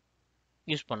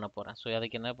யூஸ் பண்ண போகிறேன். ஸோ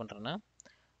அதுக்கு என்ன பண்ணுறேன்னா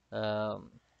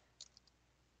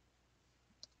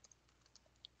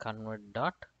convert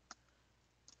dot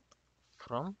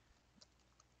from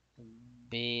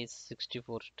base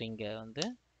 64 ஸ்ட்ரிங்கை வந்து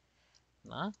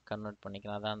நான் கன்வெர்ட்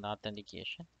பண்ணிக்கிறேன். அதான் அந்த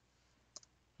ஆத்தன்டிகேஷன்.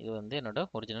 இது வந்து என்னோட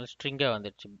ஒரிஜினல் ஸ்ட்ரிங்காக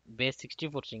வந்துடுச்சு, பேஸ்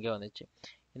 64 ஸ்ட்ரிங்காக வந்துடுச்சு.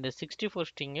 இந்த 64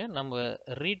 ஸ்ட்ரிங்கை நம்ம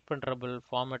ரீட் பண்ணுறபிள்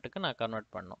ஃபார்மேட்டுக்கு நான்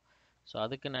கன்வெர்ட் பண்ணோம். ஸோ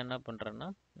அதுக்கு நான் என்ன பண்ணுறேன்னா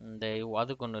இந்த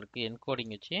அதுக்கு ஒன்று இருக்குது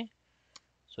என்கோடிங் வச்சு.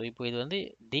 ஸோ இப்போ இது வந்து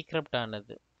டீக்ரிப்ட்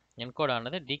ஆனது, என்கோட்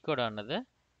ஆனது டீகோட் ஆனது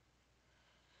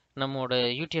நம்மளோட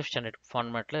யூடிஎஃப் ஸ்டாண்டர்ட்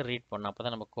ஃபார்மேட்டில் ரீட் பண்ணலாம். அப்போ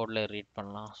தான் நம்ம கோடில் ரீட்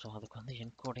பண்ணலாம். ஸோ அதுக்கு வந்து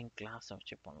என்கோடிங் கிளாஸை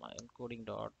வச்சு பண்ணலாம். என்கோடிங்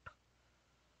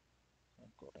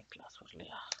கிளாஸ்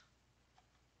வரலையா,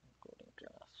 encoding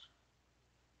class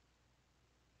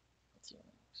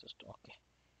system. Okay,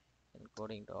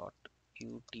 encoding dot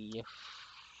UDF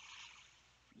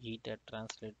ஈட்டை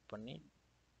translate பண்ணி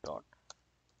டாட்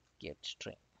கெட்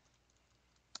ஸ்ட்ரிங்.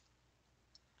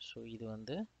 ஸோ இது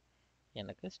வந்து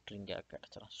எனக்கு ஸ்ட்ரிங்காக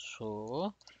கிடச்சிடும். ஸோ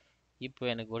இப்போ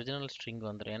எனக்கு ஒரிஜினல் ஸ்ட்ரிங்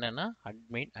வந்துடும். என்னென்னா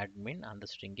அட்மின் அந்த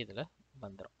ஸ்ட்ரிங் இதில்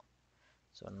வந்துடும்.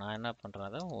 ஸோ நான் என்ன பண்ணுறேன்,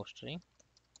 அதை ஸ்ட்ரிங்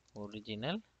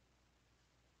ஒரிஜினல்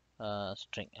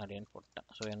ஸ்ட்ரிங் அப்படின்னு போட்டேன்.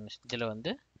 ஸோ இதில்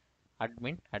வந்து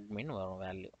அட்மின் வரும்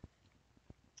வேல்யூ.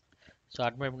 ஸோ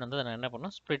அட்மின் வந்து நான் என்ன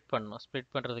பண்ணணும், ஸ்ப்ளிட் பண்ணணும்.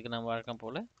 ஸ்ப்ளிட் பண்ணுறதுக்கு நம்ம வழக்கம்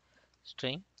போல்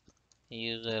string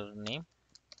user name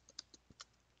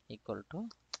equal to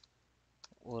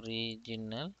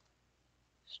original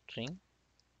string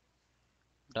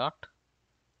dot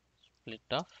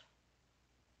split of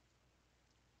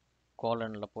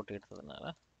கோலனில் போட்டு எடுத்ததுனால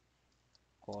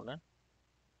கோலன்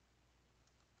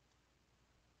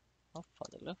ஆஃப்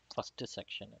அதில் ஃபஸ்ட்டு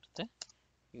செக்ஷன் எடுத்து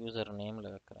யூசர்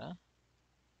நேமில் வைக்கிறேன்.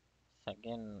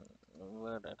 செகண்ட்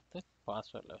வேர்டு எடுத்து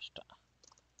பாஸ்வேர்டில் வச்சிட்டேன்.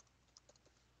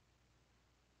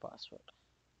 பாஸ்வேர்டு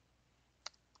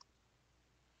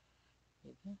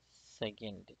இது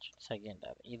செகண்ட் டிஜிட், செகண்ட்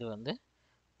அது இது வந்து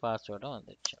பாஸ்வேர்டும்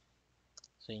வந்துடுச்சு.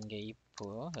 ஸோ இங்கே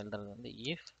இப்போது எழுதுறது வந்து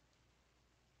if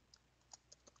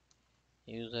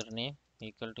user name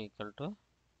equal to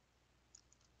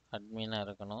அட்மினாக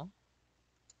இருக்கணும்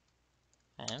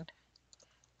அண்ட்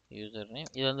யூசர் நேம்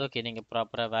இது வந்து ஓகே. நீங்கள்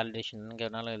ப்ராப்பராக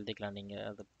வேலிடேஷனுங்கிறனால எழுதிக்கலாம் நீங்கள்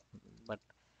அது. பட்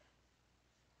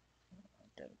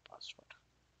பாஸ்வேர்டு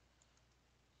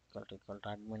ஈக்குவல் டு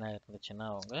அட்மினாக இருந்துச்சுன்னா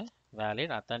அவங்க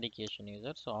வேலிட் அத்தன்டிகேஷன்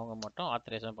யூசர். ஸோ அவங்க மட்டும்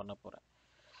ஆத்தரைசேஷன் பண்ண போகிறேன்.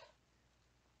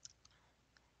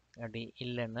 அப்படி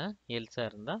இல்லைன்னா எல்ஸாக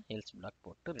இருந்தால் எல்ஸ் பிளாக்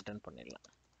போட்டு ரிட்டர்ன் பண்ணிடலாம்.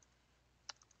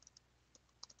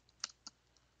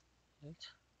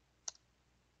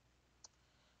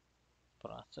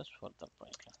 Process for the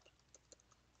Python.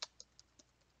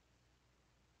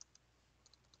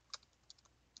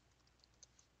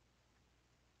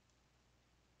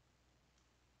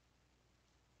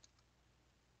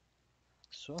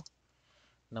 So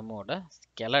நம்மோட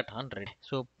ஸ்கெலட்டான் ரெடி.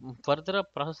 ஸோ ஃபர்தராக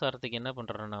ப்ராசஸ் ஆகிறதுக்கு என்ன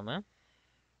பண்ணுறோம், நாம்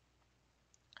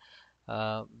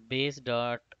பேஸ்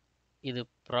டாட் இது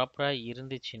ப்ராப்பராக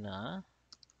இருந்துச்சுன்னா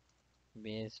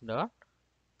பேஸ் டாட்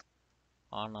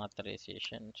ஆன்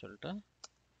ஆத்தரைசேஷன் சொல்லிட்டு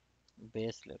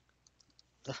பேஸில்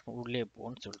உள்ளே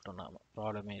போன்னு சொல்லிட்டோம். நாம்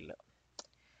ப்ராப்ளமே இல்லை.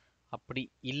 அப்படி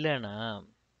இல்லைன்னா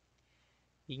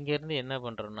இங்கேருந்து என்ன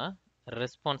பண்ணுறோன்னா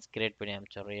ரெஸ்பான்ஸ் கிரியேட் பண்ணி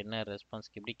அனுப்பிச்சிடுறோம். என்ன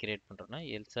ரெஸ்பான்ஸ்க்கு எப்படி கிரியேட் பண்ணுறோன்னா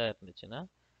எல்ஸாக இருந்துச்சுன்னா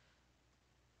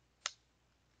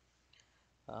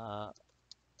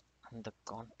இந்த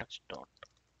context dot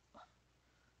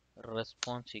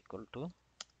response equal to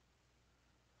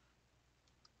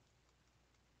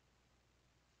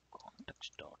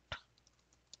context dot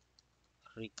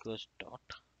request dot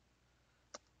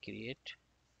create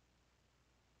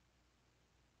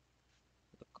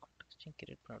the context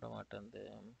create பண்ண மாட்டேன். இந்த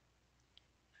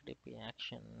HTTP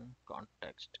action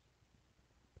context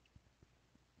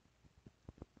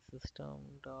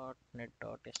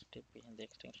system.net.htp இந்த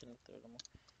எக்ஸ்டென்ஷன் எடுத்துக்கணும்.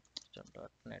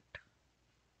 system.net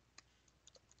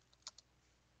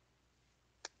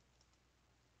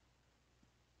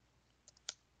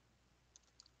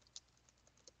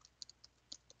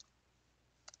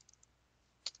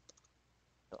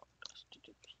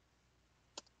 .htp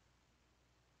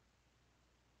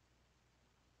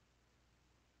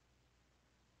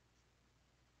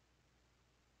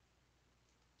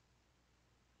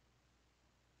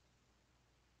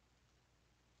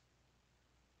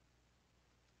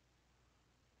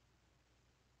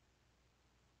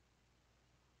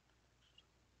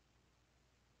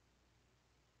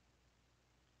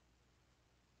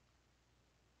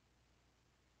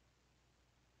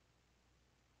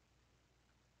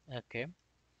okay.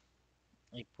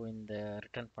 இப்போ இந்த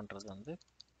ரிட்டர்ன் பண்ணுறது வந்து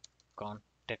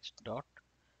context dot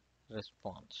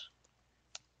response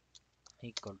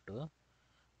equal to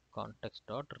context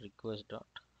dot request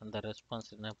dot அந்த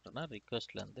ரெஸ்பான்ஸ் என்ன பண்ணுறேன்னா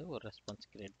ரிக்வெஸ்ட்லேருந்து ஒரு ரெஸ்பான்ஸ்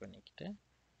கிரியேட் பண்ணிக்கிட்டு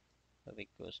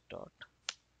request dot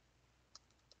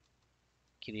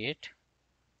create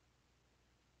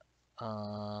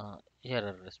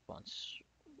error response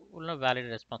உள்ள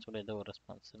வேலிட் ரெஸ்பான்ஸ் உள்ள ஏதோ ஒரு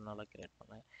ரெஸ்பான்ஸ்னால கிரியேட்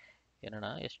பண்ணேன். என்னன்னா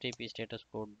HTTP status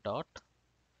code dot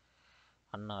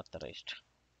unauthorized.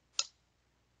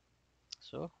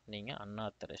 So நீங்கள்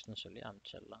அன்ஆத்தரைஸ்ட்னு சொல்லி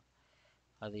அனுப்பிச்சிடலாம்.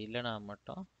 அது இல்லைனா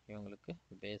மட்டும் இவங்களுக்கு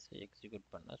பேஸை எக்ஸிக்யூட்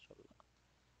பண்ண சொல்லலாம்.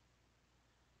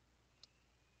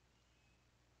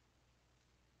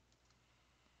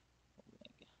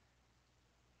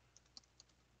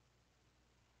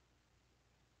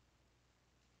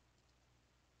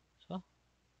 ஸோ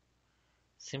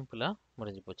சிம்பிளாக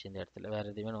முடிஞ்சு போச்சு இந்த இடத்துல. வேறு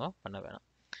எதுவுமே நம்ம பண்ண வேணாம்.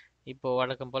 இப்போது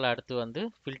வழக்கம் போல் அடுத்து வந்து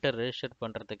ஃபில்டர் ரெஜிஸ்டர்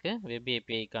பண்ணுறதுக்கு வெப்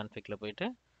ஏபிஐ கான்ஃபிகில் போயிட்டு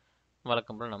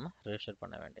வழக்கம் போல் நம்ம ரெஜிஸ்டர்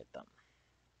பண்ண வேண்டியது தான்.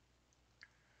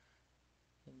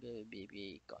 இங்கே வெப்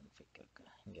ஏபிஐ கான்ஃபிக்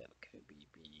இருக்குது. இங்கே இருக்குது web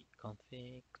API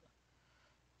config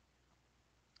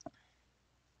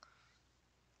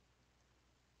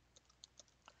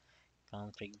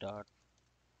config dot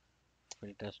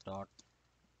filters dot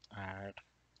add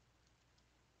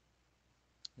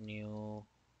new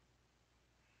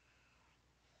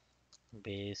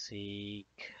basic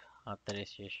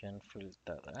authorization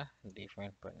filter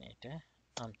define பண்ணிட்டு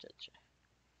அனுப்பிச்சாச்சு.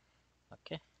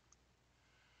 ஓகே,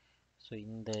 ஸோ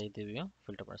இந்த இதுவையும்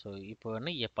ஃபில்டர் பண்ண. ஸோ இப்போ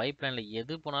வந்து பைப்லைனில்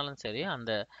எது போனாலும் சரி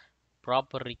அந்த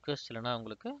ப்ராப்பர் ரிக்வெஸ்ட் இல்லைன்னா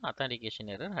உங்களுக்கு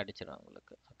அத்தான்டிகேஷன் எரர் அடிச்சிடும்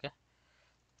உங்களுக்கு. ஓகே,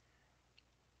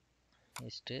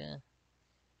 நெக்ஸ்ட்டு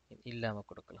இல்லாமல்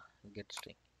கொடுக்கலாம் கெட்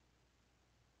ஸ்ட்ரிங்.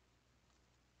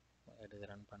 எடுத்து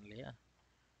ரன் பண்ணலையா?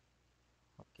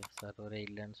 ஓகே, சர்வரே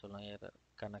இல்லைன்னு சொல்லுவோம், எரர்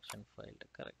கனெக்ஷன் ஃபைல்டு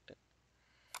கரெக்டு.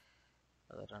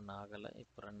 அது ரன் ஆகலை,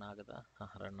 இப்போ ரன் ஆகுதா?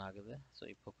 ரன் ஆகுது. ஸோ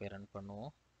இப்போ போய் ரன்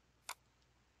பண்ணுவோம்.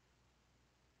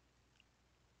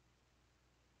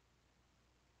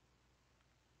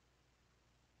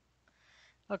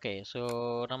 ஓகே, ஸோ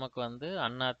நமக்கு வந்து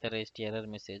அன்ஆத்தரைஸ்ட் எரர்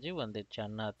மெசேஜ் வந்துடுச்சு.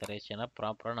 அன்ஆத்தரைஸ்ட் ஏன்னா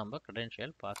ப்ராப்பராக நம்ம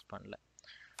க்ரெடென்ஷியல் பாஸ் பண்ணல.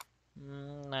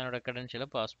 நான் என்னோட க்ரெடென்ஷியலை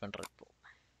பாஸ் பண்ணுறேன் இப்போ.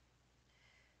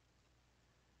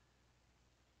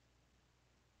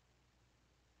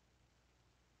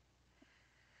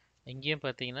 இங்கேயும்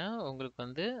பார்த்தீங்கன்னா உங்களுக்கு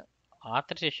வந்து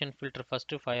ஆத்தரைசேஷன் ஃபில்டர்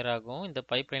ஃபஸ்ட்டு ஃபயர் ஆகும். இந்த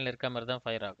பைப்லைனில் இருக்க மாதிரி தான்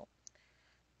ஃபயர் ஆகும்.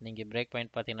 நீங்கள் பிரேக்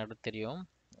பாயிண்ட் பார்த்தீங்கன்னா தெரியும்.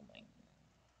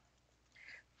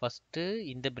 ஃபஸ்ட்டு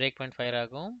இந்த பிரேக் பாயிண்ட் ஃபயர்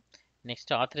ஆகும்,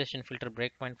 next authorisation filter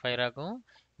break point fire ஆகும்,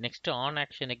 next on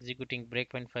action executing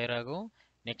break point fire ஆகும்,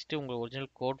 நெக்ஸ்ட் உங்கள்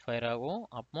ஒரிஜினல் கோட் ஃபயர் ஆகும்,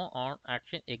 அப்போ ஆன்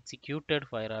ஆக்ஷன் எக்ஸிக்யூட்டட்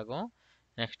ஃபயர் ஆகும்,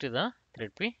 நெக்ஸ்ட்டு தான்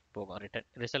திருப்பி போகும்,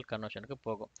 ரிசல்ட் கன்வர்ஷனுக்கு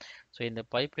போகும். ஸோ இந்த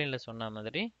பைப்லைனில் சொன்ன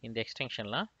மாதிரி இந்த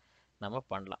எக்ஸ்டென்ஷன்லாம் நம்ம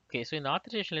பண்ணலாம். ஓகே, ஸோ இந்த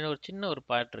ஆத்தரைசேஷனில் ஒரு சின்ன ஒரு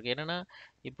பார்ட் இருக்குது. என்னென்னா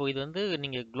இப்போ இது வந்து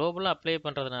நீங்கள் குளோபலாக அப்ளை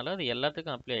பண்ணுறதுனால அது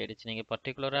எல்லாத்துக்கும் அப்ளை ஆகிடுச்சு. நீங்கள்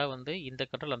பர்டிகுலராக வந்து இந்த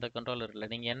கண்ட்ரோல் அந்த கண்ட்ரோல் இல்லை.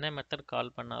 நீங்கள் என்ன மெத்தட்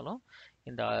கால் பண்ணாலும்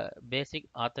இந்த பேசிக்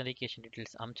ஆத்தென்டிகேஷன்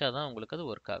டீட்டெயில்ஸ் அமிச்சா தான் உங்களுக்கு அது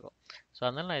ஒர்க் ஆகும். ஸோ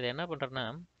அதனால் நான் இதை என்ன பண்ணுறேன்னா,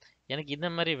 எனக்கு இந்த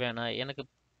மாதிரி வேணாம்,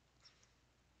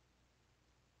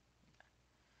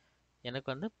 எனக்கு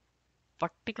வந்து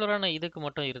பர்டிகுலரான இதுக்கு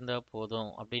மட்டும் இருந்தால்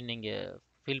போதும் அப்படின்னு நீங்கள்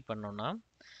ஃபீல் பண்ணோன்னா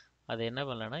அது என்ன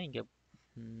பண்ணலன்னா, இங்கே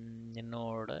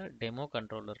என்னோட demo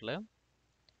கண்ட்ரோலரில்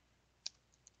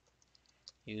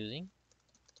using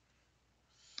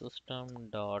system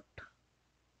dot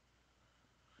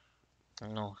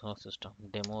no system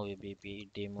demo web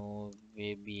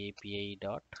api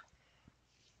dot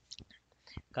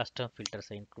custom filters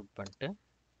include பண்ணிட்டு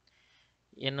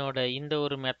என்னோட இந்த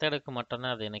ஒரு மெத்தடுக்கு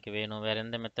மட்டும்தான் அது எனக்கு வேணும், வேறு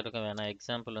எந்த மெத்தடுக்கும் வேணாம்.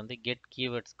 எக்ஸாம்பிள் வந்து கெட்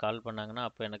கீவேர்ட்ஸ் கால் பண்ணாங்கன்னா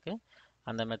அப்போ எனக்கு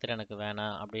அந்த மெத்தட் எனக்கு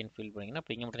வேணாம் அப்படின்னு ஃபீல் பண்ணிங்கன்னா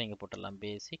அப்போ இங்கே மட்டும் நீங்கள் போட்டுடலாம்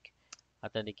பேசிக்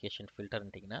அத்தன்டிகேஷன்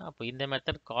ஃபில்டர்ன்ட்டிங்கன்னா. அப்போ இந்த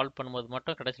மெத்தட் கால் பண்ணும்போது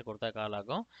மட்டும் கடைசியில் கொடுத்தா கால்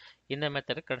ஆகும், இந்த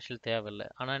மெத்தட் கடைசியில் தேவையில்லை.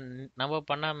 ஆனால் நம்ம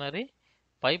பண்ண மாதிரி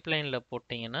பைப்லைனில்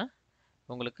போட்டிங்கன்னா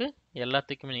உங்களுக்கு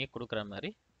எல்லாத்துக்குமே நீங்கள் கொடுக்குற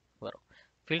மாதிரி வரும்.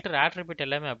 ஃபில்டர் ஆட்ரிபியூட்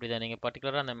எல்லாமே அப்படி தான். நீங்கள்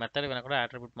பர்டிகுலராக அந்த மெத்தட் வேணால் கூட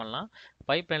ஆட்ரிபியூட் பண்ணலாம்.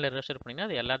 பைப்லைனில் ரெஜிஸ்டர் பண்ணிங்கன்னா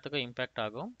அது எல்லாத்துக்கும் இம்பேக்ட்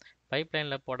ஆகும்.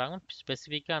 பைப்லைனில் போடாமல்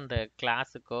ஸ்பெசிஃபிக்காக அந்த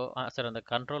கிளாஸுக்கோ அந்த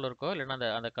கண்ட்ரோலருக்கோ இல்லைன்னா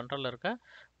அந்த கண்ட்ரோலில் இருக்க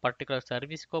பர்டிகுலர்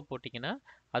சர்வீஸ்க்கோ போட்டிங்கன்னா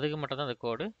அதுக்கு மட்டும் தான் அந்த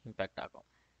கோடு இம்பேக்ட் ஆகும்.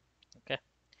 Okay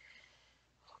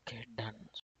okay done.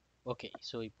 Okay,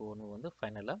 so இப்போ ஒன்று வந்து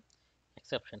ஃபைனலாக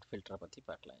எக்ஸப்ஷன் ஃபில்டரை பற்றி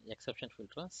பார்க்கலாம். எக்ஸப்ஷன்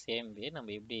ஃபில்டரும் சேம் வே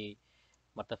நம்ம எப்படி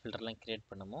மற்ற ஃபில்டர்லாம் க்ரியேட்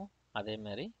பண்ணுமோ அதே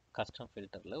மாதிரி கஸ்டம்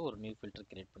ஃபில்டரில் ஒரு நியூ ஃபில்டர்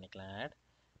க்ரியேட் பண்ணிக்கலாம். Add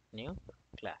new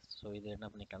class. ஸோ இது என்ன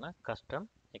பண்ணிக்கலாம்னா கஸ்டம்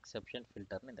எக்ஸப்ஷன்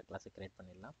ஃபில்டர்னு இந்த கிளாஸை க்ரியேட்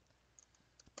பண்ணிடலாம்.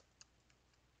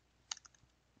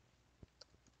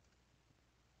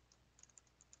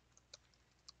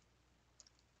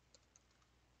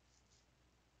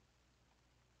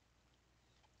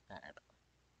 ஆட்.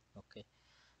 ஓகே,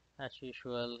 ஆஸ்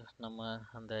யூஷுவல் நம்ம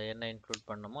அந்த என்ன இன்க்ளூட்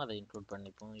பண்ணமோ அதை இன்க்ளூட்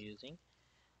பண்ணிப்போம். Using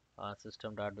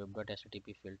system.web.http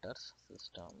filters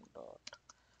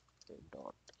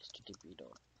system.web.http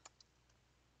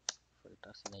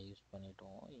filters இதை யூஸ்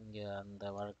பண்ணிட்டோம். இங்கே அந்த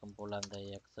வழக்கம் போல் அந்த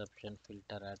எக்ஸப்ஷன்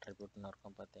ஃபில்டர் ஆட்ரிபியூட்னு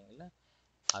இருக்கும் பார்த்தீங்களா,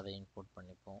 அதை இன்புட்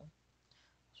பண்ணிப்போம்.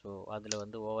 ஸோ அதில்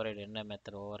வந்து ஓவர்ரைட் என்ன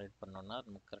மெத்தட் ஓவர்ரைட் பண்ணோன்னா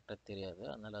நமக்கு கரெக்டாக தெரியாது,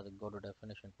 அதனால் அது கோ டு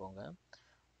டெஃபினேஷன் போங்க.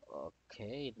 ஓகே,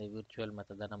 இந்த விர்ச்சுவல்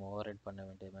மெத்தட் தான் நம்ம ஓவர்ரைட் பண்ண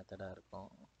வேண்டிய மெத்தடாக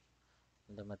இருக்கும்.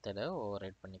 இந்த மெத்தடை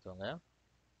ஓவர்ரைட் பண்ணிக்கோங்க.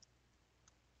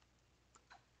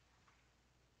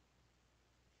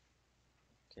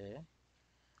 ஓகே,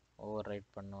 ஓவர்ரைட்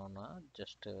பண்ணோன்னா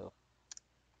ஜஸ்ட்டு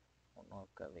ஒன்றும்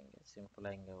இருக்காதுங்க,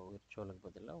 சிம்பிளாக இங்கே விர்ச்சுவலுக்கு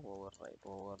பதிலாக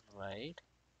ஓவர்ரைட்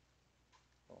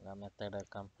உங்கள் மெத்தடை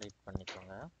கம்ப்ளீட்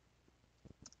பண்ணிக்கோங்க.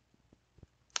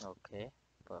 Okay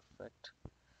perfect.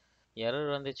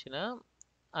 எரர் வந்துச்சுன்னா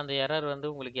அந்த எரர் வந்து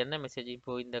உங்களுக்கு என்ன மெசேஜ்,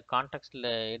 இப்போது இந்த கான்டெக்ஸ்டில்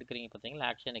எடுக்கிறீங்க பார்த்தீங்களா,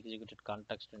 ஆக்ஷன் எக்ஸிக்யூட்டட்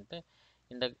கான்டெக்ஸ்ட்டுன்ட்டு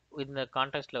இந்த இந்த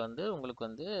கான்டெக்ஸ்டில் வந்து உங்களுக்கு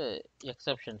வந்து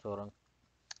எக்ஸப்ஷன்ஸ் வரும்.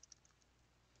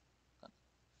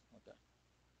 ஓகே,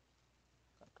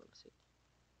 கண்ட்ரோல் சி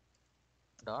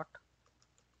டாட்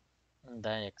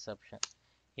தான் எக்ஸப்ஷன்.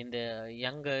 இந்த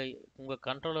உங்கள்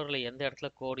கண்ட்ரோலரில் எந்த இடத்துல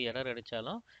கோடு எரர்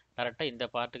அடித்தாலும் கரெக்டாக இந்த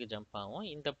பார்ட்டுக்கு ஜம்ப் ஆகும்.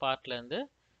 இந்த பார்ட்லேருந்து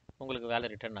உங்களுக்கு வேலை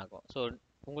ரிட்டர்ன் ஆகும். ஸோ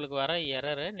உங்களுக்கு வர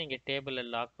எரரை நீங்கள்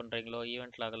டேபிளில் லாக் பண்ணுறீங்களோ,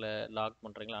 ஈவெண்ட் லாகில் லாக்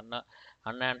பண்ணுறீங்களோ,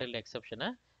 அன்ஹேண்டில் எக்ஸப்ஷனை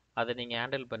அதை நீங்கள்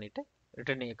ஹேண்டில் பண்ணிவிட்டு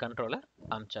ரிட்டர்ன் நீங்கள் கண்ட்ரோலை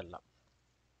அனுப்பிச்சிடலாம்.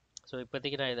 ஸோ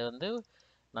இப்போதைக்கு நான் இதை வந்து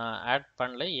நான் ஆட்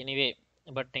பண்ணல எனிவே,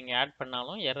 பட் நீங்கள் ஆட்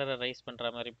பண்ணாலும் எரரை ரைஸ்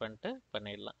பண்ணுற மாதிரி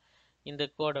பண்ணிடலாம். இந்த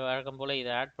கோடை வழக்கம் போல்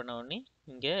இதை ஆட் பண்ண உடனே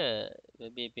இங்கே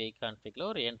வெப் கான்ஃபிகில்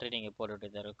ஒரு என்ட்ரி நீங்கள் போட்டு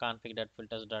விட்டு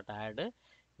config.filters.add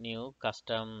new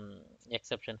custom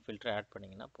exception filter add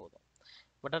பண்ணிங்கன்னா போதும்.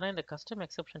 பட் ஆனால் இந்த கஸ்டம்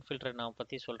எக்ஸப்ஷன் ஃபில்டரை நான்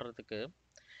பற்றி சொல்கிறதுக்கு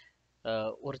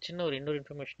ஒரு இன்னொரு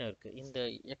இன்ஃபர்மேஷனும் இருக்குது. இந்த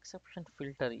எக்ஸப்ஷன்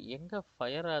ஃபில்டர் எங்கே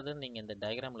ஃபயர் ஆகுதுன்னு நீங்கள் இந்த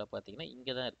டயக்ராமில் பார்த்தீங்கன்னா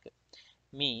இங்கே தான் இருக்குது.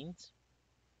 மீன்ஸ்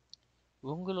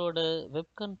உங்களோட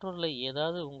வெப் கண்ட்ரோலில்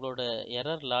ஏதாவது உங்களோட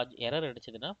error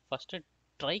அடிச்சதுன்னா first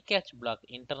try catch black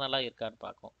இன்டர்னலாக இருக்கான்னு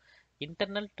பார்க்கும்.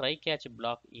 இன்டர்னல் ட்ரை கேட்ச்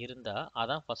பிளாக் இருந்தால்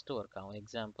அதான் ஃபஸ்ட்டு ஒர்க் ஆகும்.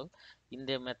 எக்ஸாம்பிள்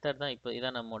இந்த மெத்தட் தான். இப்போ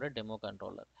இதான் நம்மளோட டெமோ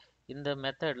கண்ட்ரோலர். இந்த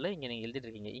மெத்தடில் இங்கே நீங்கள்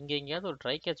எழுதிட்டுருக்கீங்க. இங்கே எங்கேயாவது ஒரு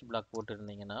try catch black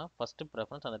போட்டுருந்தீங்கன்னா first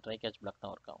preference அந்த ட்ரை கேட்ச் பிளாக்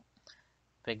தான் ஒர்க் ஆகும்.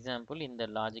 ஃபார் எக்ஸாம்பிள் இந்த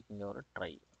லாஜிக் இங்கே ஒரு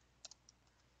ட்ரை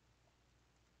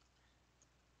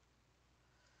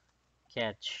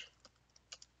கேட்ச்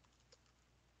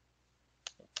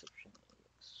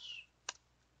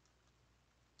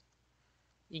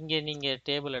இங்கே நீங்கள்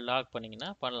டேபிளில் லாக் பண்ணிங்கன்னா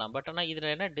பண்ணலாம். பட் ஆனால்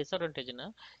இதில் என்ன டிஸ்அட்வான்டேஜ்னா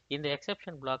இந்த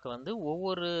எக்ஸப்ஷன் பிளாக்கை வந்து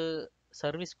ஒவ்வொரு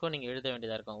சர்வீஸ்க்கும் நீங்கள் எழுத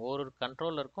வேண்டியதாக இருக்கும், ஒவ்வொரு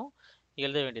கண்ட்ரோலருக்கும்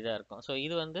எழுத வேண்டியதாக இருக்கும். ஸோ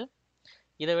இது வந்து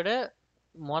இதை விட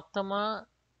மொத்தமாக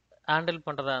ஹேண்டில்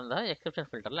பண்ணுறதா இருந்தால் எக்ஸப்ஷன்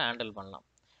ஃபில்டரில் ஹேண்டில் பண்ணலாம்.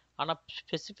 ஆனால்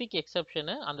ஸ்பெசிஃபிக்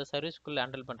எக்ஸப்ஷனை அந்த சர்வீஸ்க்குள்ளே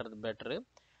ஹேண்டில் பண்ணுறது பெட்ரு.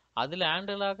 அதில்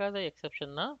ஹேண்டில் ஆகாத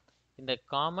எக்ஸப்ஷன் தான் இந்த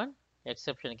காமன்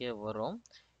எக்ஸப்ஷனுக்கே வரும்.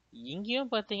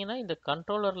 இங்கேயும் பார்த்தீங்கன்னா இந்த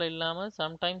கண்ட்ரோலரில் இல்லாமல்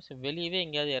சம்டைம்ஸ் வெளியவே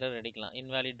எங்கேயாவது எரர் அடிக்கலாம்.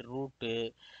 இன்வேலிட் ரூட்டு,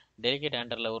 டெலிகேட்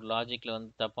ஹேண்டரில் ஒரு லாஜிக்கில்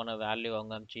வந்து தப்பான வேல்யூ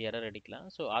அவங்க அனுப்பிச்சு எரர் அடிக்கலாம்.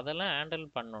 ஸோ அதெல்லாம் ஹேண்டில்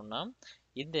பண்ணோன்னா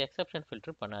இந்த எக்ஸப்ஷன்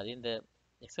ஃபில்டர் பண்ணாது. இந்த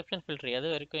எக்ஸப்ஷன் ஃபில்டர் எது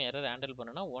வரைக்கும் எரர் ஹேண்டில்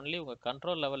பண்ணுன்னா ஒன்லி உங்கள்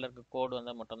கண்ட்ரோல் லெவலில் இருக்க கோடு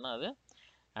வந்தால் மட்டும்தான் அது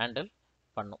ஹேண்டில்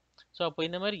பண்ணும். ஸோ அப்போ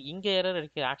இந்த மாதிரி இங்கே எரர்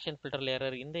இருக்குது, ஆக்ஷன் ஃபில்டரில்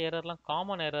எரர், இந்த எரர்லாம்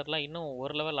காமன் எரர்லாம் இன்னும்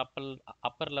ஒரு லெவல்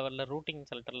அப்பர் லெவலில் ரூட்டிங்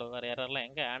செல்டரில் வர எரர்லாம்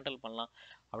எங்கே ஹேண்டில் பண்ணலாம்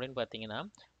அப்படின்னு பார்த்தீங்கன்னா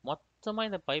மொத்தமாக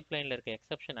இந்த பைப்லைனில் இருக்க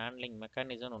எக்ஸப்ஷன் ஹேண்ட்லிங்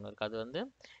மெக்கானிசம்னு ஒன்று இருக்குது. அது வந்து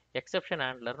எக்ஸப்ஷன்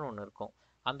ஹேண்ட்லர்னு ஒன்று இருக்கும்.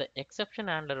 அந்த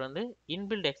எக்ஸப்ஷன் ஹேண்ட்லர் வந்து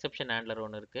இன்பில்ட் எக்ஸப்ஷன் ஹேண்ட்லர்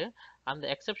ஒன்று இருக்குது. அந்த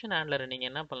எக்ஸப்ஷன் ஹேண்ட்லரை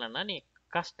நீங்கள் என்ன பண்ணலாம்னா நீ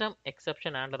கஸ்டம்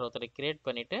எக்ஸப்ஷன் ஹேண்ட்லர் ஒருத்தரை கிரியேட்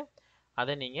பண்ணிவிட்டு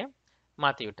அதை நீங்கள்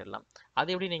மாற்றி விட்டுடலாம். அது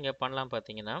எப்படி நீங்கள் பண்ணலாம்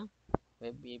பார்த்தீங்கன்னா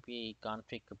வெப் ஏபிஐ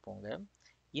கான்ஃபிக்கு போங்க.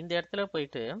 இந்த இடத்துல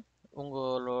போயிட்டு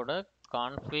உங்களோட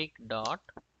கான்ஃபிக் டாட்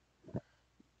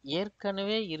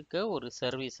ஏற்கனவே இருக்க ஒரு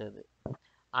சர்வீஸ் அது,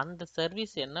 அந்த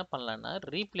சர்வீஸ் என்ன பண்ணலான்னா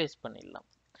ரீப்ளேஸ் பண்ணிடலாம்.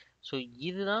 ஸோ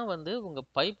இதுதான் வந்து உங்கள்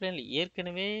பைப்லைனில்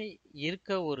ஏற்கனவே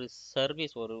இருக்க ஒரு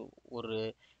சர்வீஸ், ஒரு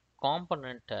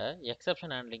காம்பனண்ட்டை,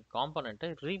 எக்ஸப்ஷன் ஹேண்ட்லிங் காம்பனண்ட்டை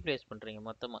ரீப்ளேஸ் பண்ணுறீங்க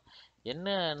மொத்தமாக.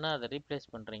 என்னன்னா அதை ரீப்ளேஸ்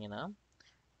பண்ணுறீங்கன்னா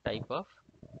டைப் ஆஃப்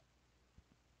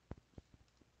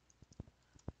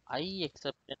ஐ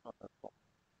எக்ஸப்ஷன் ஒன்று இருக்கும்.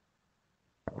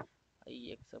 ஐ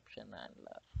எக்ஸப்ஷன்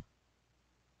ஹேண்ட்லர்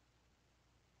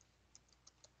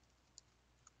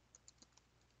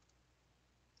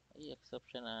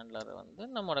எக்ஸப்ஷன் ஹேண்ட்லர் வந்து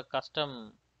நம்மளோட கஸ்டம்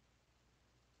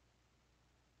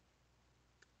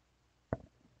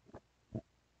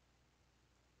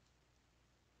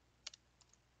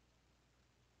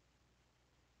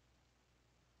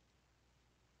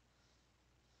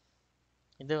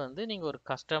இது வந்து நீங்கள் ஒரு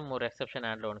கஸ்டம் ஒரு எக்ஸப்ஷன்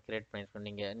ஹேண்ட்லர் ஒன்று கிரியேட் பண்ணியிருக்கோம்.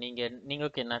 நீங்கள்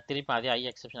ஓகே, நான் திருப்பி அதே ஐ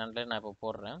எக்ஸப்ஷன் ஹேண்ட்லர் நான் இப்போ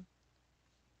போடுறேன்.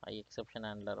 ஐ எக்ஸப்ஷன்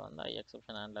ஹேண்ட்லர் வந்து ஐ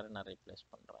எக்ஸப்ஷன் ஹேண்ட்லரை நான் ரீப்ளேஸ்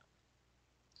பண்ணுறேன்.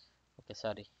 ஓகே,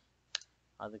 சாரி,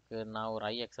 அதுக்கு நான் ஒரு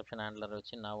ஐ எக்ஸப்ஷன் ஹேண்ட்லர்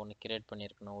வச்சு நான் ஒன்று கிரியேட்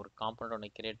பண்ணியிருக்கணும், ஒரு காம்பனண்ட்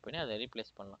ஒன்று கிரியேட் பண்ணி அதை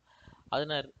ரீப்ளேஸ் பண்ணலாம்.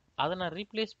 அதை நான்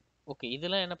ரீப்ளேஸ் ஓகே.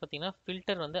 இதெல்லாம் என்ன பார்த்தீங்கன்னா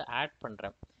ஃபில்டர் வந்து ஆட்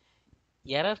பண்ணுறேன்,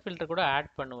 எரர் ஃபில்டர் கூட ஆட்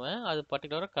பண்ணுவேன். அது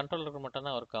பர்டிகுலராக கண்ட்ரோலருக்கு மட்டும்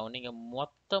தான் ஒர்க் ஆகும். நீங்கள்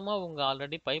மொத்தமாக உங்கள்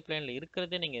ஆல்ரெடி பைப்லைனில்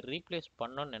இருக்கிறதே நீங்கள் ரீப்ளேஸ்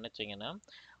பண்ணணும்னு நினச்சிங்கன்னா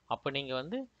அப்போ நீங்கள்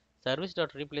வந்து சர்வீஸ்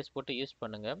டாட் ரீப்ளேஸ் போட்டு யூஸ்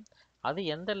பண்ணுங்கள். அது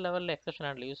எந்த லெவலில் எக்ஸப்ஷன்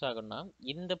ஹேண்டில் யூஸ் ஆகும்னா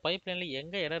இந்த பைப்லைனில்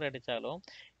எங்கே எரர் அடித்தாலும்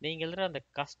நீங்கள் எழுதுகிற அந்த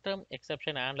கஸ்டம்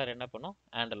எக்ஸப்ஷன் ஹேண்ட்லர் என்ன பண்ணும்,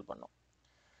 ஹேண்டில் பண்ணும்.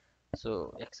 ஸோ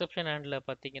எக்ஸப்ஷன் ஹேண்டில்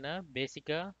பார்த்தீங்கன்னா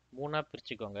பேசிக்காக மூணாக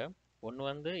பிரிச்சுக்கோங்க.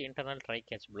 ஒன்று வந்து internal try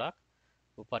catch black,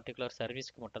 particular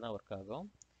சர்வீஸ்க்கு மட்டும் தான் ஒர்க் ஆகும்.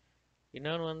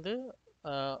 இன்னொன்று வந்து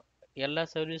எல்லா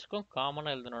சர்வீஸ்க்கும்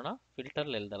காமனாக எழுதணும்னா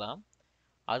ஃபில்டரில் எழுதலாம்.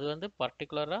 அது வந்து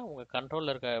பர்டிகுலராக உங்கள்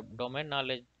கண்ட்ரோலில் இருக்க டொமைன்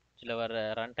நாலேஜில் வர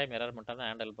ரன் டைம் எரர் மட்டும் தான்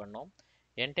ஹேண்டில் பண்ணும்.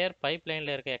 என்டையர்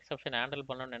பைப்லைனில் இருக்க எக்ஸப்ஷன் ஹேண்டில்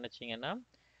பண்ணணும்னு நினச்சிங்கன்னா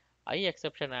ஐ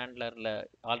எக்ஸப்ஷன் ஹேண்ட்லரில்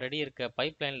ஆல்ரெடி இருக்க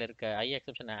பைப்லைனில் இருக்க ஐ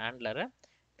எக்ஸப்ஷன் ஹேண்ட்லரை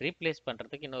ரீப்ளேஸ்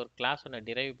பண்ணுறதுக்கு இன்னொரு கிளாஸ் ஒன்று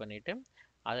டிரைவ் பண்ணிவிட்டு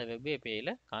அதை வெப்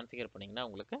ஏபிஐயில் கான்ஃபிகர் பண்ணிங்கன்னா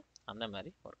உங்களுக்கு அந்த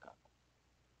மாதிரி ஒர்க் ஆகும்.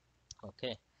 Okay,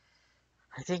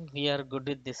 I think we are good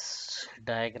with this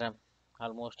diagram.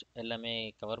 Almost எல்லாமே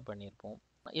கவர் பண்ணியிருப்போம்.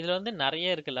 இதில் வந்து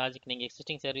நிறைய இருக்குது லாஜிக். நீங்கள்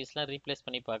எக்ஸிஸ்டிங் சர்வீஸ்லாம் ரீப்ளேஸ்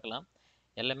பண்ணி பார்க்கலாம்.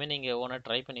 எல்லாமே நீங்கள் ஓனாக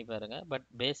ட்ரை பண்ணி பாருங்கள். பட்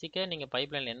பேசிக்காக நீங்கள்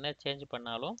பைப்லைனில் என்ன சேஞ்ச்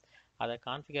பண்ணாலும் அதை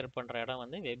கான்ஃபிகர் பண்ணுற இடம்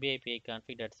வந்து வெப் ஏபிஐ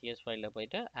config.cs ஃபைலில்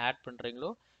போயிட்டு ஆட் பண்ணுறீங்களோ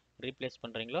ரீப்ளேஸ்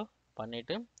பண்ணுறீங்களோ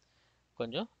பண்ணிவிட்டு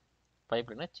கொஞ்சம்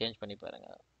பைப்லைனை சேஞ்ச் பண்ணி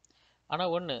பாருங்கள்.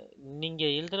 ஆனால் ஒன்று,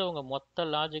 நீங்கள் எழுதுகிற உங்கள் மொத்த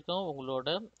லாஜிக்கும் உங்களோட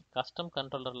கஸ்டம்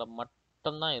கண்ட்ரோலரில்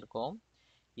மட்டும்தான் இருக்கும்.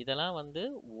 இதெல்லாம் வந்து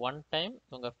ஒன் டைம்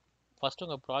ஃபஸ்ட்டு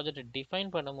உங்கள் ப்ராஜெக்டை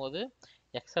டிஃபைன் பண்ணும்போது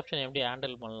எக்ஸப்ஷன் எப்படி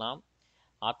ஹேண்டில் பண்ணலாம்,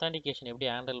 ஆத்தன்டிகேஷன் எப்படி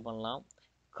ஹேண்டில் பண்ணலாம்,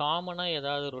 காமனாக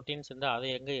ஏதாவது ரொட்டீன்ஸ் இருந்தால் அதை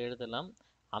எங்கே எழுதலாம்,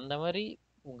 அந்த மாதிரி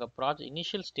உங்கள் ப்ராஜெக்ட்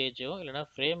இனிஷியல் ஸ்டேஜோ இல்லைனா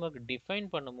ஃப்ரேம் ஒர்க் டிஃபைன்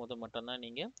பண்ணும்போது மட்டும்தான்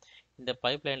நீங்கள் இந்த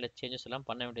பைப்லைனில் சேஞ்சஸ் எல்லாம்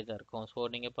பண்ண வேண்டியதாக இருக்கும். ஸோ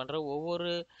நீங்கள் பண்ணுற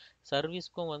ஒவ்வொரு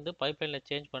சர்வீஸ்க்கும் வந்து பைப்லைனில்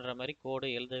சேஞ்ச் பண்ணுற மாதிரி கோடு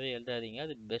எழுதாதீங்க.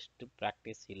 அது பெஸ்ட்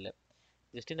ப்ராக்டிஸ் இல்லை.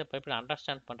 ஜஸ்ட் இந்த பைப்லைன்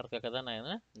அண்டர்ஸ்டாண்ட் பண்ணுறதுக்காக தான்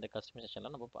நான் இந்த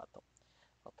கஸ்டமைசேஷன்லாம் நம்ம பார்த்தோம்.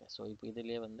 ஓகே, ஸோ இப்போ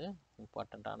இதுலேயே வந்து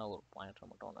இம்பார்ட்டண்ட்டான ஒரு பாயிண்ட்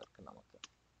மட்டும் ஒன்று இருக்குது நமக்கு.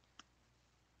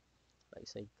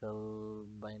 ரைசைக்கிள்,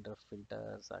 பைண்டர்,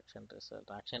 ஃபில்டர்ஸ், ஆக்ஷன்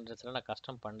ரிசல்ட் நான்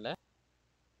கஸ்டம் பண்ணல,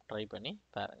 ட்ரை பண்ணி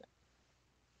பாருங்கள்.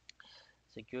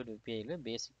 செக்யூர் விபிஐயில்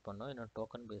பேசிக் பண்ணோம், இன்னும்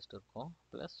டோக்கன் பேஸ்ட் இருக்கும்,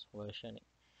 plus versioning.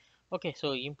 Okay, so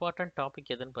important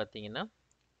topic எதுன்னு பார்த்தீங்கன்னா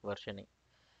வெர்ஷனிங்.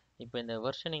 இப்போ இந்த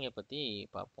வெர்ஷனிங்கை பற்றி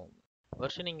பார்ப்போம்.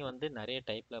 வெர்ஷனிங் வந்து நிறைய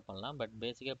டைப்பில் பண்ணலாம். பட்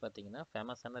பேசிக்காக பார்த்தீங்கன்னா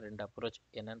ஃபேமஸான 2 அப்ரோச்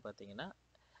என்னன்னு பார்த்தீங்கன்னா,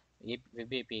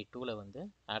 வெப் ஏபிஐ 2ல் வந்து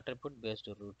ஆட்ரிபியூட்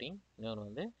பேஸ்டு ரூட்டிங், இன்னொன்று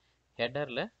வந்து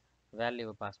ஹெடரில்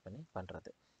வேல்யூவை பாஸ் பண்ணி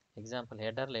பண்ணுறது. எக்ஸாம்பிள்,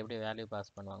 ஹெடரில் எப்படி வேல்யூ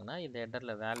பாஸ் பண்ணுவாங்கன்னா, இந்த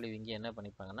ஹெடரில் வேல்யூ இங்கே என்ன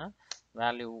பண்ணிப்பாங்கன்னா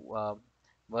வேல்யூ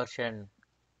வெர்ஷன்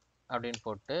அப்படின்னு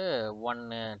போட்டு 1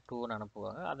 2ன்னு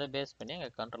அனுப்புவாங்க. அதை பேஸ் பண்ணி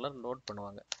எங்கள் கண்ட்ரோலர் லோட்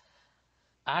பண்ணுவாங்க.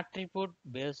 ஆட்ரிபியூட்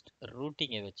பேஸ்ட்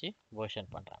ரூட்டிங்கை வச்சு வெர்ஷன்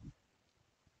பண்ணுறாங்க.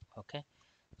 ஓகே,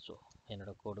 ஸோ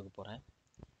என்னோட கோடுக்கு போகிறேன்.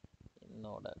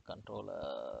 என்னோட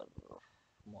கண்ட்ரோலர்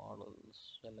மாடல்ஸ்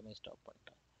எல்லாமே ஸ்டாப்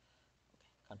பண்ணிட்டேன்.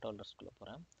 ஓகே, கண்ட்ரோலர்ஸ்குள்ளே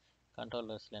போகிறேன்.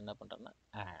 கண்ட்ரோலர்ஸில் என்ன பண்ணுறேன்னா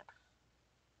ஆட்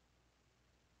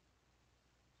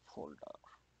ஃபோல்டர்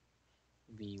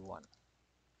v1.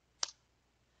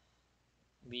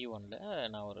 v1ல்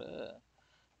நான் ஒரு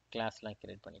கிளாஸ்லாம்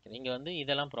கிரியேட் பண்ணிக்கிறேன். இங்கே வந்து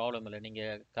இதெல்லாம் ப்ராப்ளம் இல்லை.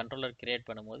 நீங்கள் கண்ட்ரோலர் கிரியேட்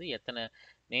பண்ணும்போது எத்தனை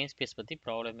நேம் ஸ்பேஸ் பற்றி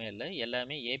ப்ராப்ளமே இல்லை.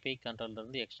 எல்லாமே ஏபிஐ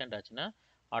கண்ட்ரோலர்லேருந்து எக்ஸ்டெண்ட் ஆச்சுன்னா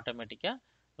ஆட்டோமேட்டிக்காக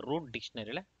ரூட்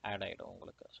டிக்ஷனரியில் ஆட் ஆகிடும்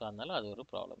உங்களுக்கு. ஸோ அதனால் அது ஒரு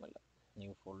ப்ராப்ளம் இல்லை.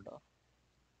 New folder,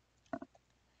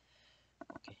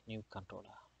 okay, new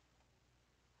controller,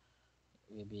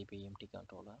 web API empty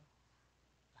controller,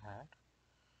 add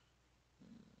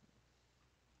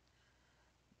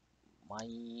my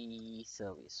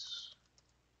service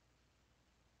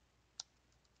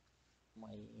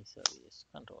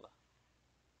controller.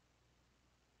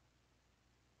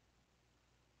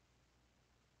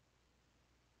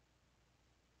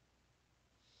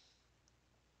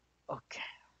 Okay,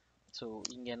 so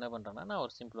இங்கே என்ன பண்ணுறேன்னா நான்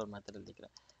ஒரு சிம்பிள் ஒரு மெத்தட்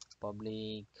எழுதிக்கிறேன்.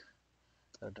 Public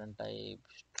return type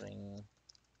string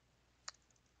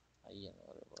in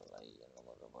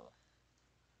variable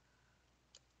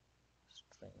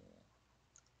string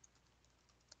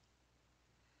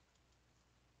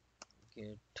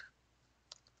get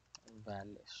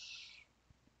values.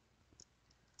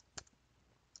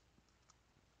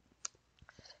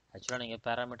 ஆக்சுவலாக நீங்கள்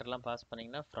பேராமீட்டர்லாம் பாஸ்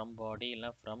பண்ணிங்கன்னா ஃப்ரம் பாடி இல்லை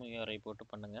ஃப்ரம் யூஆர்ஐ போட்டு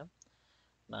பண்ணுங்கள்.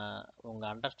 நான் உங்கள்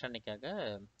அண்டர்ஸ்டாண்டிங்காக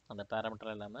அந்த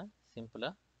பேராமீட்டர் இல்லாமல்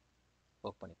சிம்பிளாக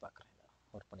ஒர்க் பண்ணி பார்க்குறேன்.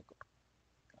 ஒர்க் பண்ணி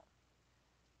கொடுத்துருக்கேன்.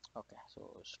 Okay, so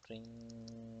string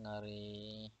array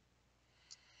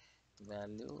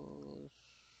values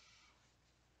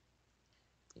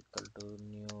equal to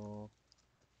new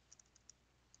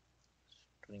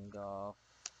string of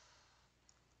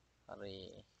array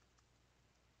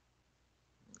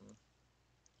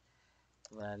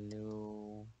value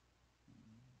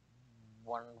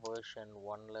 1 version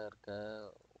 1ல இருக்க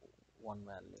 1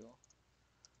 value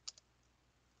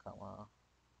comma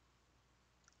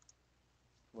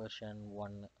version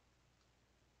 1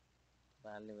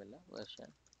 வேல்யூ இல்லை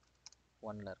version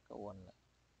 1ல இருக்க 1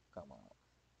 comma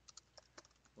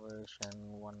version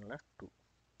 1ல 2.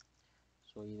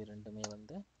 ஸோ இது ரெண்டுமே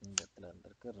வந்து இந்த இடத்துல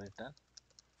இருந்திருக்கு ரிட்டர்ன்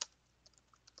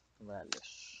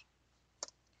வேல்யூஸ்.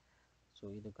 ஸோ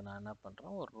இதுக்கு நான் என்ன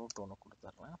பண்ணுறேன், ஒரு ரூட் ஒன்று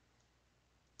கொடுத்துட்றேன்.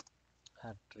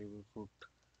 attribute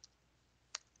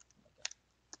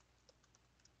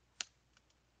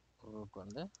ரூட்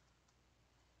வந்து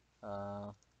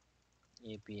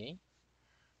ஏபிஐ,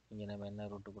 இங்கே நம்ம என்ன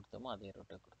ரூட்டு கொடுத்தோமோ அதே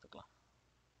ரூட்டை கொடுத்துக்கலாம்.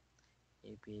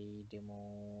 API demo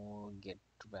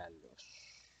get values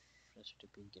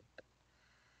http get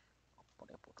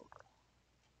அப்படியே போட்டு விட்றோம்.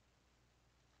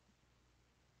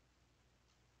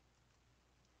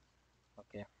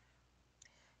 ஓகே,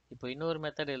 இப்போ இன்னொரு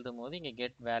மெத்தட் எழுதும் போது இங்கே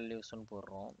கெட் வேல்யூஸ்ன்னு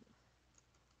போடுறோம்.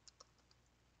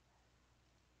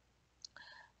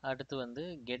 அடுத்து வந்து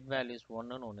கெட் வேல்யூஸ்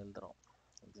ஒன்றுன்னு ஒன்று எழுதுறோம்.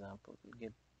 எக்ஸாம்பிள்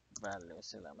கெட்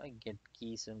வேல்யூஸ் இல்லாமல் கெட்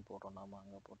கீஸ்ன்னு போடுறோம். நாம்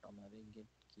அங்கே போட்ட மாதிரி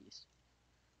get keys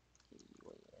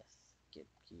KEYS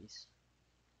get keys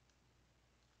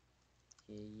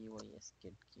KEYS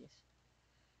get keys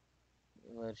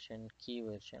version key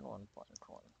version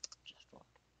 1.1 just one.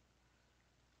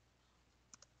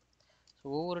 So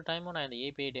ஒவ்வொரு டைமும் நான் இந்த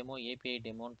ஏபிஐ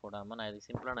டெமோன்னு போடாமல் நான் இது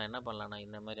சிம்பிளாக நான் என்ன பண்ணலாம்னா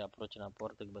இந்த மாதிரி அப்ரோச் நான்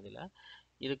போகிறதுக்கு பதிலாக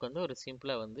இதுக்கு வந்து ஒரு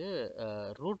சிம்பிளாக வந்து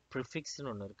ரூட்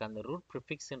ப்ரிஃபிக்ஸ்னு ஒன்று இருக்குது. அந்த ரூட்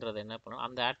ப்ரிஃபிக்ஸ்ன்றதை என்ன பண்ணணும்,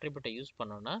 அந்த ஆட்ரிபியூட்டை யூஸ்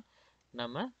பண்ணோன்னா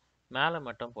நம்ம மேலே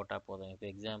மட்டும் போட்டால் போதும். இப்போ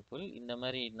எக்ஸாம்பிள் இந்த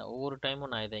மாதிரி நான் ஒவ்வொரு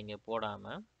டைமும் நான் இதை இங்கே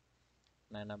போடாமல்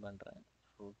நான் என்ன பண்ணுறேன்,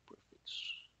 ரூட் ப்ரிஃபிக்ஸ்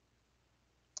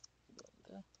இது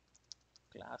வந்து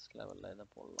கிளாஸ் லெவலில் இதை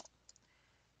போடலாம்.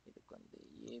 இதுக்கு வந்து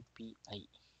ஏபிஐ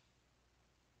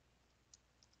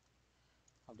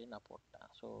அப்படின்னு நான் போட்டேன்.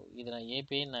 ஸோ இதை நான்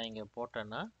ஏபிஐ நான் இங்கே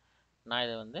போட்டேன்னா நான்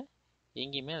இதை வந்து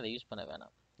எங்கேயுமே அதை யூஸ் பண்ண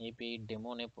வேணாம். ஏபிஐ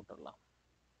டெமோனே போட்டுடலாம்.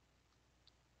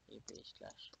 ஏபிஐ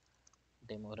ஸ்லாஷ்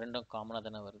டெமோ ரெண்டும் காமனாக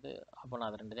தானே வருது. அப்போ நான்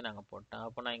அது ரெண்டுத்தையும் நாங்கள் போட்டேன்.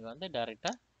 அப்போ நான் இங்கே வந்து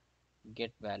டைரெக்டாக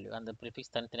கெட் வேல்யூ அந்த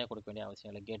ப்ரிஃபிக்ஸ் தனித்தனியாக கொடுக்க வேண்டிய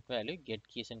அவசியம் இல்லை. கெட் வேல்யூ கெட்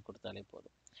கீஸ்ன்னு கொடுத்தாலே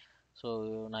போதும். ஸோ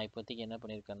நான் இப்போதைக்கு என்ன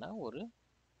பண்ணியிருக்கேன்னா ஒரு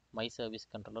மை சர்வீஸ்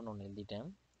கண்ட்ரோலர்னு ஒன்று எழுதிட்டேன்.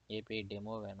 ஏபிஐ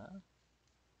டெமோ வேணாம்,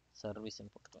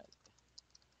 சர்வீஸ்ன்னு போட்டுக்கலாம். இதுக்கு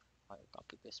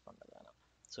காப்பி பேஸ்ட் பண்ணுறது வேணாம்.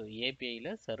 ஸோ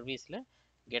ஏபிஐயில் சர்வீஸில்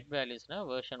கெட் வேல்யூஸ்னால்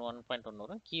வெர்ஷன் 1.1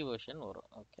 வரும், கீ வெர்ஷன்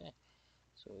வரும். ஓகே,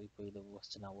 ஸோ இப்போ இது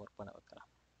ஃபஸ்ட்டு நான் ஒர்க் பண்ண வைக்கிறேன்.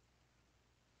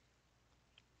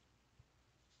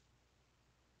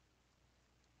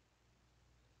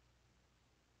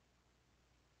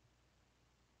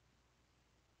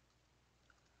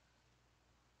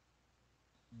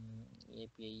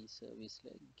 API serviceல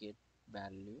get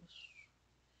values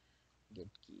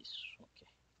get keys. Okay,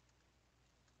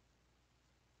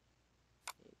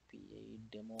 API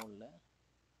டெமோவில்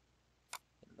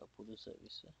என்னோட புது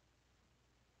சர்வீஸில்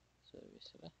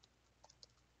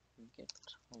get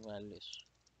values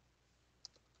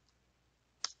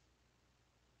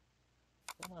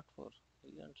 404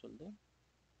 இல்லைன்னு சொல்லுது.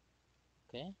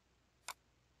 Okay,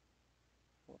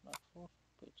 404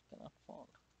 page cannot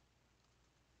found.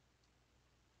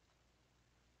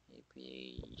 API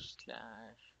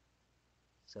slash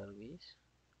service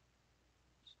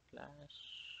slash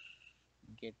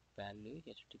get value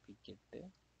HTTP get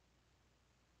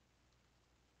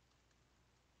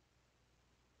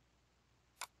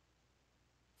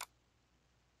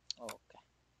okay,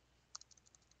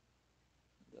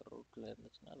 இந்த ரூட்டில்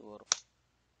இருந்துச்சுன்னா அது வரும்.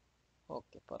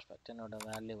 Okay, perfect. என்னோட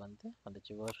வேல்யூ வந்து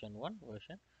வந்துச்சு, வெர்ஷன் 1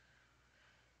 வெர்ஷன்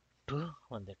 2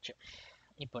 வந்துடுச்சு.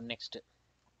 இப்போ நெக்ஸ்ட்டு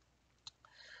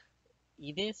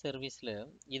இதே சர்வீஸில்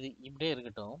இது இப்படியே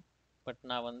இருக்கட்டும், பட்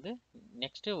நான் வந்து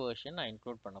நெக்ஸ்ட்டு வெர்ஷன் நான்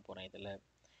இன்க்ளூட் பண்ண போகிறேன் இதில்.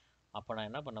 அப்போ நான்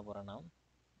என்ன பண்ண போகிறேன்னா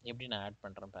எப்படி நான் ஆட்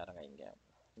பண்ணுறேன் பாருங்கள். இங்கே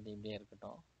இது இப்படியே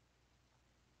இருக்கட்டும்.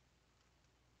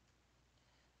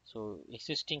 ஸோ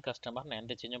எக்ஸிஸ்டிங் கஸ்டமர் நான்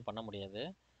எந்த சேஞ்சும் பண்ண முடியாது,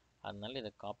 அதனால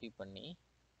இதை காப்பி பண்ணி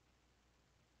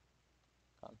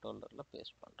கண்ட்ரோலரில்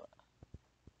பேஸ்ட் பண்ணுறேன்.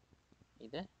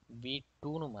 இதை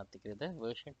V2ன்னு மாற்றிக்கிறேன், இதை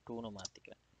வெர்ஷன் 2ன்னு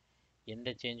மாற்றிக்கிறேன். எந்த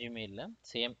சேஞ்சுமே இல்லை,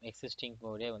 சேம் எக்ஸிஸ்டிங்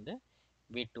கோடே வந்து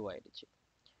V2 ஆகிடுச்சு.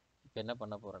 இப்போ என்ன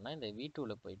பண்ண போகிறேன்னா இந்த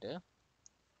V2வில் போயிட்டு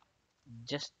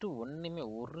ஜஸ்ட்டு ஒன்றுமே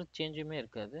ஒரு சேஞ்சுமே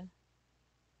இருக்காது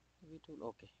V2வில்.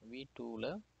 ஓகே, V2வில்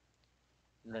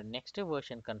என்னோட நெக்ஸ்ட்டு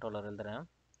வெர்ஷன் கண்ட்ரோலர் எழுதுகிறேன்,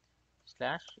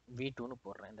 ஸ்லாஷ் V2ன்னு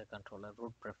போடுறேன். இந்த கண்ட்ரோலர்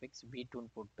ரூட் ப்ரிஃபிக்ஸ்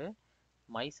V2ன்னு போட்டு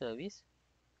my service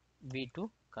V2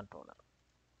 controller,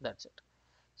 that's it.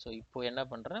 So இப்போ என்ன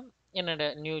பண்ணுறேன், என்னோட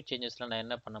நியூ சேஞ்சஸில் நான்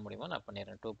என்ன பண்ண முடியுமோ நான்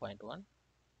பண்ணிடுறேன். 2.1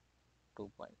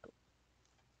 2.2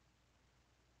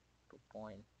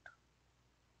 2.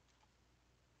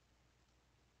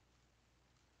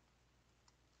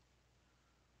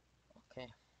 ஓகே,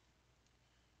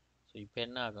 ஸோ இப்போ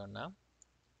என்ன ஆகும்னா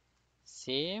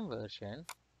சேம் வெர்ஷன்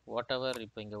வாட் எவர்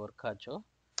இப்போ இங்கே ஒர்க் ஆச்சோ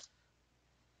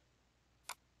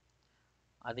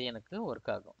அது எனக்கு ஒர்க்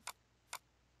ஆகும்,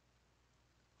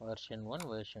 வெர்ஷன் 1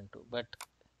 வெர்ஷன் 2. பட்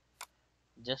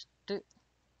ஜஸ்ட்டு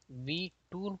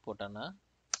V2ன்னு போட்டோன்னா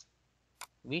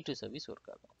V2 சர்வீஸ்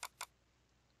ஒர்க் ஆகும்,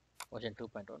 வெர்ஷன்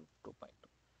 2.1 2.2.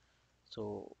 ஸோ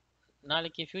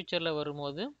நாளைக்கு ஃப்யூச்சரில்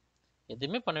வரும்போது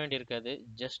எதுவுமே பண்ண வேண்டியிருக்காது,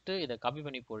 ஜஸ்ட்டு இதை காப்பி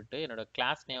பண்ணி போட்டு என்னோடய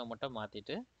கிளாஸ் நேமை மட்டும்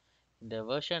மாற்றிட்டு இந்த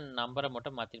வெர்ஷன் நம்பரை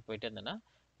மட்டும் மாற்றிட்டு போயிட்டு இருந்தேன்னா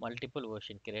மல்டிபிள்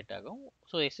வெர்ஷன் கிரியேட் ஆகும்.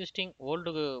 ஸோ எக்ஸிஸ்டிங்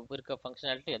ஓல்டு இருக்க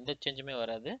ஃபங்க்ஷனாலிட்டி எந்த சேஞ்சுமே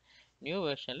வராது. நியூ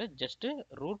வெர்ஷனில் ஜஸ்ட்டு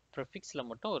ரூட் ப்ரிஃபிக்ஸில்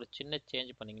மட்டும் ஒரு சின்ன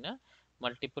சேஞ்ச் பண்ணிங்கன்னா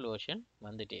மல்டிபிள் வெர்ஷன்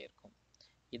வந்துகிட்டே இருக்கும்.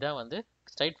 இதான் வந்து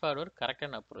ஸ்ட்ரைட் ஃபார்வர்ட்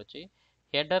கரெக்டான அப்ரோச்சு.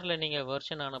 ஹெடரில் நீங்கள்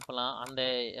வெர்ஷன் அனுப்பலாம், அந்த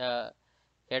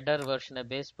ஹெடர் வெர்ஷனை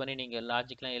பேஸ் பண்ணி நீங்கள்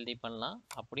லாஜிக்லாம் எழுதி பண்ணலாம்,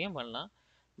 அப்படியும் பண்ணலாம்.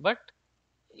 பட்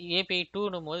ஏபிஐ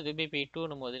டூனும் போது வெப் ஏபிஐ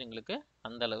டூனும் போது உங்களுக்கு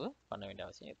அந்த அளவு பண்ண வேண்டிய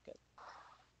அவசியம் இருக்காது.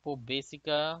 இப்போ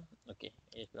பேசிக்காக ஓகே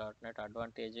டாட் நெட்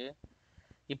அட்வான்டேஜ்.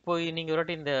 இப்போ நீங்கள் ஒரு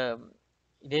வாட்டி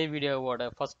இதே வீடியோவோட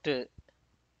ஃபஸ்ட்டு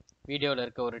வீடியோவில்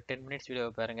இருக்க ஒரு 10 மினிட்ஸ்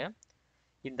வீடியோவை பாருங்கள்.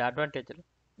 இந்த அட்வான்டேஜில்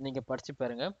நீங்கள் படித்து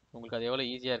பாருங்கள், உங்களுக்கு அது எவ்வளோ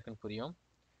ஈஸியாக இருக்குன்னு புரியும்.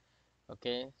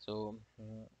 ஓகே, ஸோ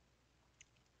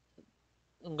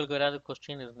உங்களுக்கு ஏதாவது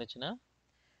கொஸ்டின் இருந்துச்சுன்னா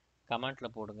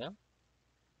கமெண்ட்டில் போடுங்க,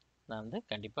 நான்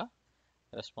கண்டிப்பாக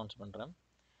ரெஸ்பான்ஸ் பண்ணுறேன்.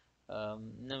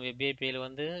 இன்னும் வெப்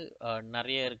ஏபிஐயில்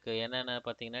நிறைய இருக்குது. என்னென்ன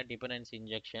பார்த்தீங்கன்னா டிபெண்டன்சி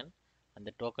இன்ஜெக்ஷன், அந்த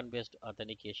token paste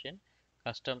authentication,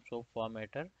 custom soap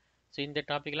formatter. So இந்த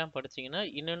டாப்பிக்லாம் படிச்சிங்கன்னா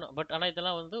இன்னும் பட் ஆனால்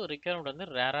இதெல்லாம் ஒரு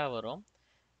ரிக்யர்மெண்ட் ரேராக வரும்.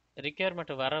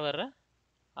 ரிக்யர்மெண்ட் வர வர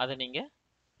அதை நீங்கள்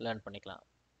லேர்ன் பண்ணிக்கலாம்.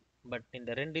 பட்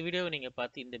இந்த 2 வீடியோவை நீங்கள்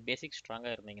பார்த்து இந்த பேசிக்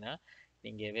ஸ்ட்ராங்காக இருந்தீங்கன்னா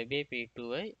நீங்கள் வெப் ஏபிஐ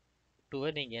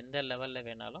டூவை நீங்கள் எந்த லெவலில்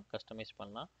வேணாலும் கஸ்டமைஸ்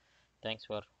பண்ணலாம். தேங்க்ஸ்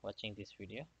ஃபார் வாட்சிங் திஸ்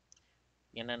வீடியோ.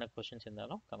 என்னென்ன கொஷின்ஸ்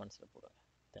இருந்தாலும் கமெண்ட்ஸில் போடுங்க.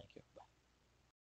 தேங்க்யூ. பாய்.